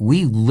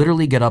 We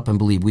literally get up and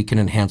believe we can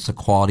enhance the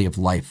quality of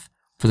life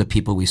for the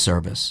people we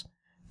service.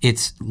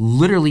 It's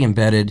literally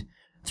embedded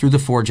through the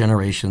 4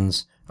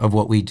 generations of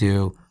what we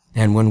do.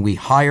 And when we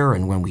hire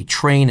and when we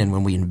train and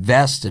when we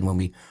invest and when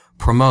we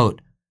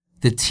promote,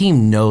 the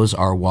team knows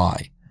our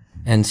why.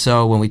 And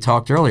so when we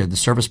talked earlier, the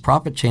service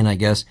profit chain, I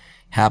guess,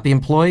 happy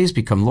employees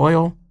become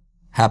loyal,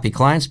 happy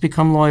clients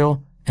become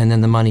loyal, and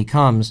then the money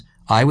comes.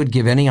 I would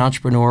give any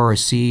entrepreneur or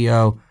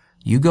CEO,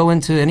 you go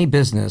into any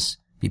business,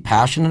 be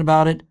passionate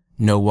about it,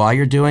 know why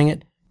you're doing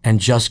it, and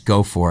just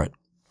go for it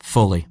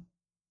fully.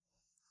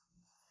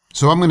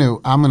 So I'm going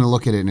to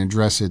look at it and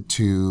address it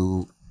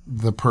to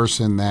the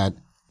person that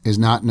is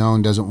not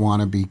known, doesn't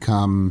want to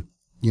become,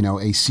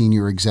 a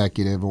senior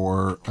executive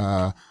or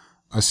a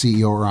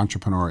CEO or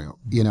entrepreneurial,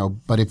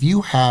 but if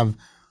you have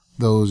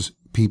those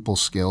people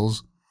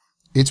skills,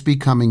 it's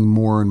becoming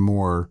more and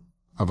more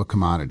of a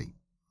commodity.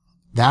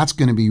 That's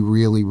going to be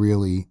really,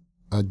 really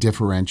a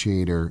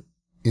differentiator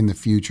in the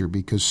future,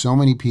 because so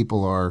many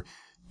people are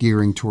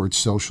gearing towards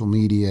social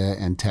media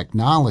and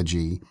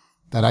technology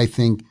that I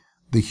think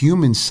the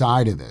human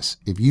side of this,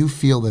 if you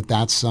feel that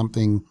that's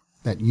something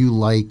that you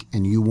like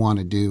and you want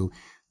to do,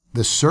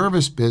 the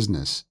service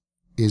business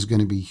is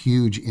going to be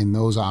huge in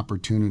those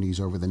opportunities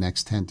over the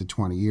next 10 to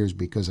 20 years,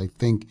 because I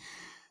think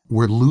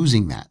we're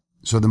losing that.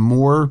 So the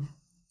more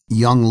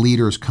young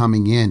leaders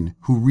coming in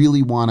who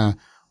really want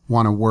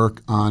to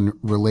work on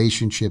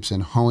relationships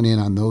and hone in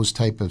on those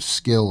type of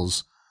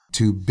skills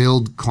to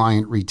build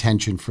client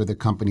retention for the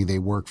company they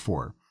work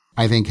for,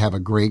 I think have a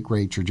great,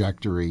 great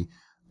trajectory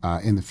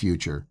in the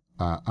future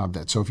of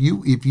that. So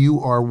if you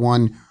are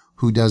one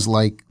who does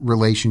like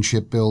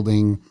relationship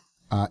building,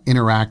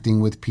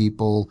 interacting with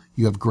people,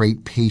 you have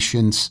great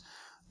patience,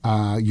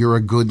 you're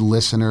a good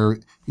listener,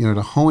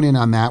 to hone in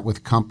on that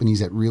with companies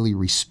that really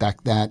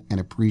respect that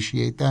and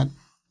appreciate that,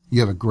 you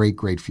have a great,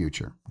 great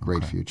future.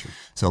 Great future.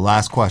 So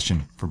last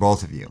question for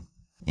both of you.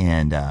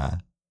 And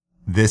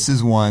this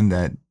is one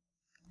that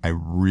I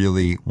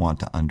really want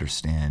to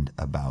understand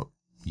about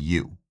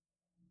you.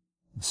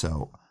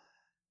 So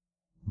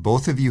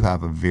both of you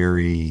have a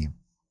very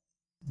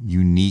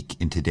unique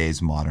in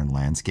today's modern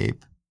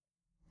landscape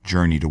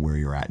journey to where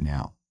you're at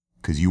now,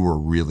 because you were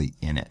really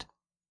in it.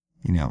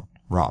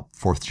 Rob,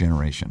 4th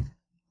generation.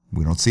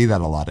 We don't see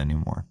that a lot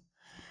anymore.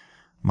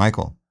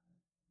 Michael,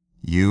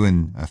 You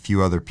and a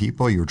few other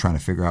people, you were trying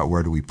to figure out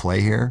where do we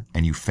play here,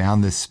 and you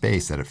found this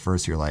space that at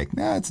first you're like,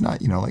 nah, it's not,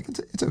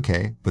 it's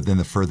okay. But then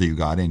the further you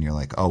got in, you're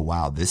like, oh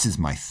wow, this is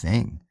my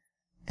thing.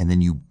 And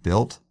then you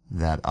built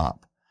that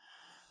up.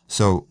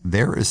 So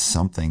there is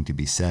something to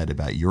be said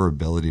about your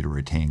ability to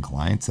retain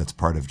clients. That's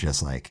part of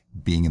just like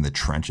being in the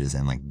trenches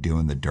and like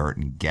doing the dirt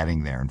and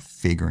getting there and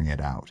figuring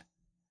it out.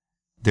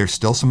 There's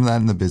still some of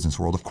that in the business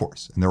world, of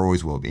course, and there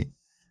always will be,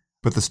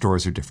 but the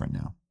stories are different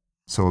now.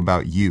 So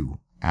about you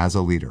as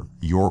a leader,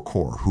 your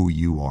core, who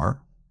you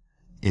are,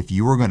 if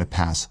you were going to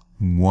pass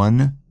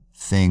one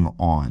thing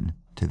on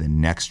to the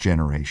next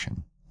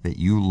generation that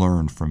you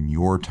learned from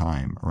your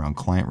time around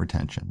client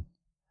retention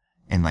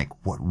and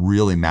like what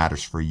really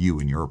matters for you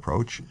in your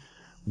approach,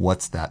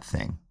 what's that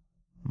thing,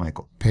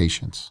 Michael?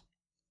 Patience.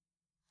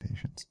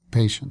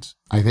 Patience.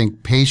 I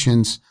think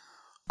patience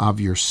of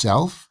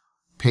yourself,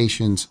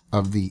 patience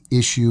of the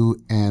issue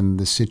and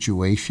the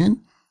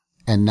situation,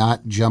 and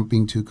not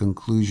jumping to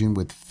conclusion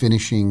with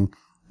finishing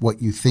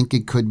what you think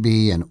it could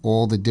be and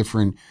all the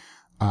different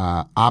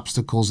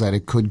obstacles that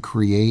it could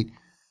create.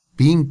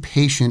 Being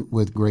patient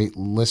with great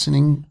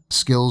listening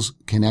skills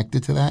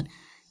connected to that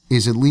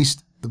is at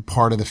least the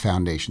part of the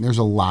foundation. There's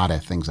a lot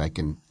of things I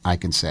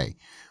can say,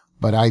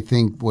 but I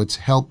think what's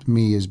helped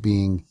me is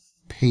being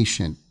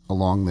patient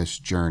along this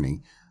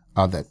journey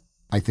of that.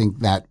 I think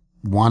that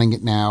wanting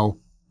it now,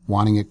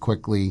 wanting it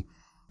quickly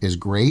is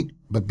great,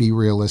 but be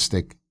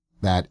realistic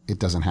that it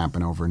doesn't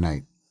happen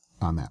overnight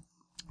on that.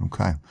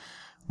 Okay.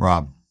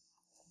 Rob?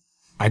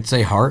 I'd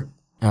say heart.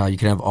 You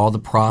can have all the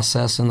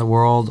process in the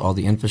world, all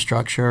the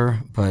infrastructure,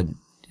 but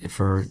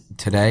for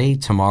today,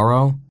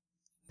 tomorrow,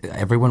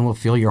 everyone will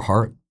feel your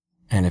heart.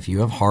 And if you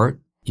have heart,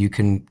 you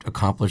can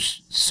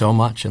accomplish so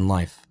much in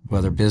life,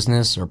 whether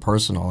business or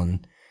personal,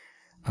 and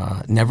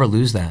never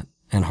lose that.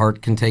 And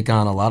heart can take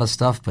on a lot of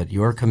stuff, but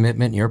your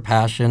commitment, your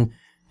passion,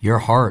 your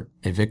heart,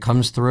 if it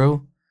comes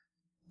through,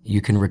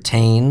 you can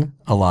retain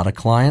a lot of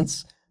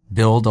clients,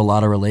 build a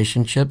lot of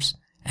relationships,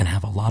 and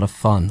have a lot of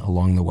fun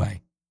along the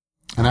way.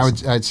 And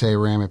I'd say,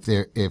 Ram,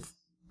 if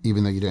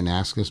even though you didn't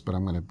ask this, but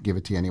I'm going to give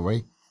it to you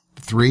anyway.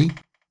 3,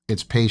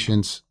 it's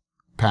patience,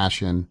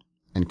 passion,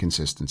 and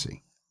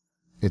consistency.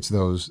 It's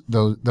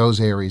those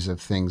areas of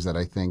things that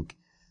I think,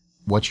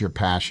 what's your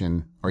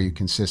passion? Are you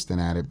consistent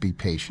at it? Be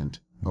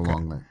patient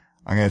along that.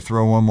 I'm going to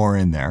throw one more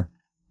in there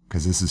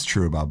because this is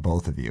true about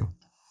both of you.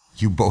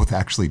 You both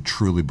actually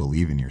truly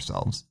believe in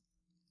yourselves.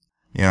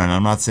 And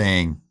I'm not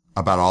saying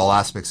about all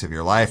aspects of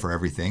your life or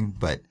everything,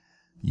 but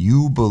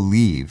you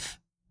believe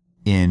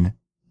in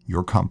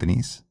your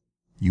companies.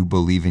 You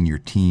believe in your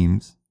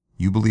teams.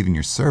 You believe in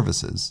your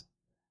services.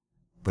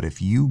 But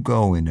if you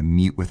go in to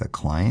meet with a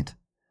client,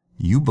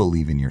 you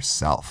believe in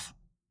yourself.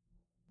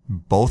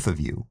 Both of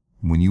you,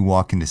 when you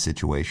walk into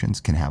situations,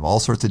 can have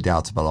all sorts of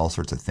doubts about all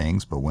sorts of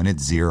things, but when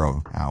it's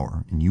 0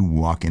 hour and you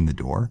walk in the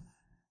door,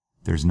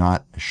 there's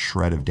not a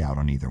shred of doubt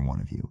on either one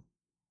of you.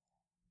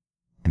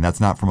 And that's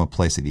not from a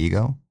place of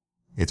ego.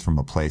 It's from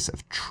a place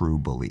of true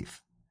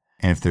belief.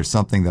 And if there's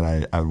something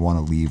that I would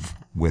want to leave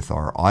with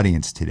our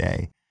audience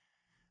today,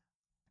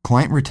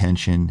 client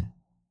retention,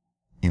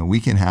 we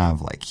can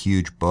have like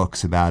huge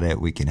books about it.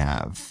 We can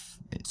have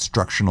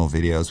instructional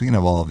videos. We can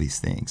have all of these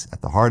things.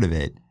 At the heart of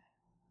it,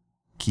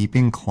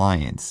 keeping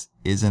clients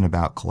isn't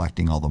about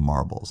collecting all the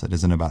marbles. It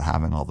isn't about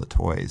having all the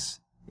toys.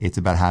 It's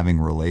about having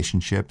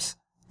relationships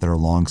that are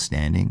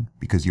long-standing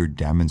because you're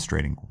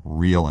demonstrating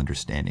real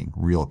understanding,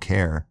 real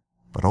care,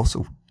 but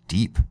also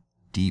deep,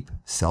 deep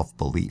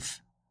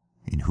self-belief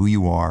in who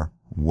you are,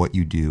 what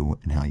you do,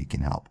 and how you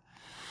can help.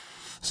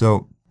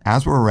 So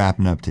as we're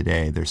wrapping up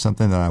today, there's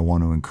something that I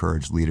want to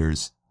encourage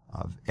leaders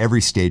of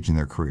every stage in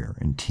their career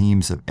and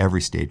teams of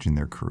every stage in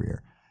their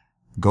career.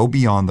 Go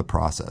beyond the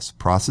process.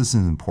 Process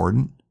is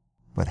important,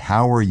 but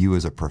how are you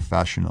as a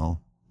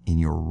professional in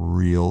your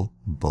real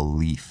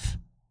belief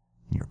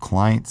in your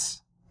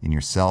clients, in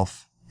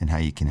yourself, and how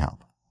you can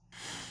help?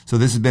 So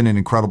this has been an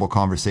incredible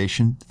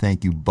conversation.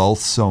 Thank you both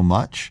so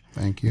much.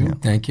 Thank you.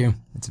 Thank you.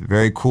 It's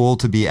very cool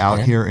to be out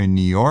here in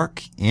New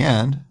York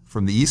and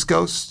from the East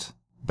Coast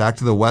back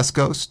to the West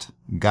Coast.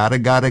 Gotta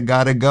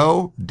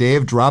go.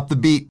 Dave, drop the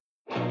beat.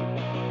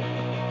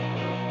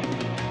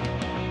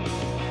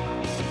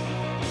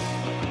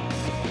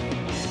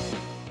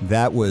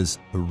 That was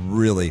a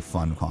really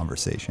fun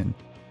conversation.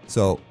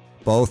 So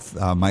both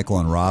Michael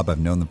and Rob, I've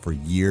known them for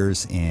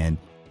years, and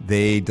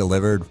they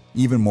delivered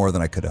even more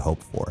than I could have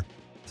hoped for.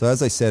 So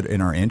as I said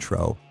in our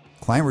intro,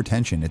 client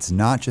retention, it's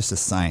not just a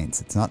science.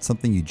 It's not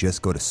something you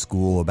just go to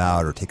school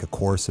about or take a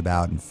course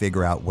about and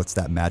figure out what's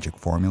that magic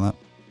formula.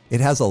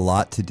 It has a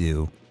lot to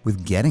do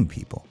with getting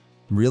people,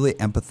 really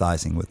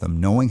empathizing with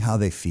them, knowing how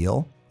they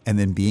feel, and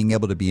then being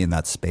able to be in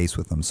that space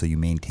with them so you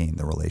maintain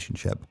the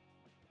relationship.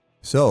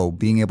 So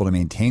being able to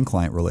maintain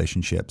client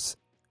relationships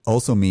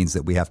also means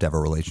that we have to have a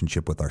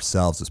relationship with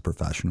ourselves as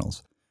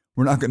professionals.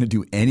 We're not going to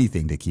do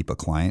anything to keep a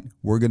client.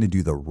 We're going to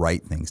do the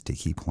right things to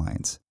keep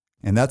clients.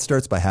 And that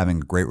starts by having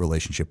a great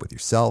relationship with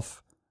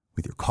yourself,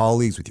 with your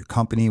colleagues, with your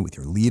company, with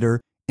your leader,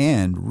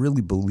 and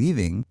really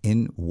believing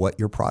in what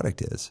your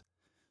product is.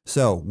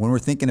 So when we're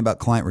thinking about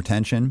client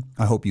retention,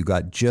 I hope you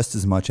got just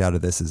as much out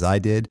of this as I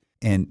did,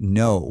 and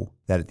know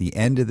that at the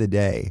end of the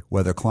day,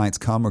 whether clients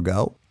come or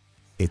go,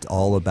 it's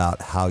all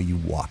about how you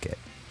walk it.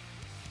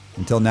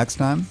 Until next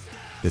time,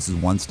 this is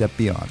One Step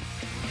Beyond.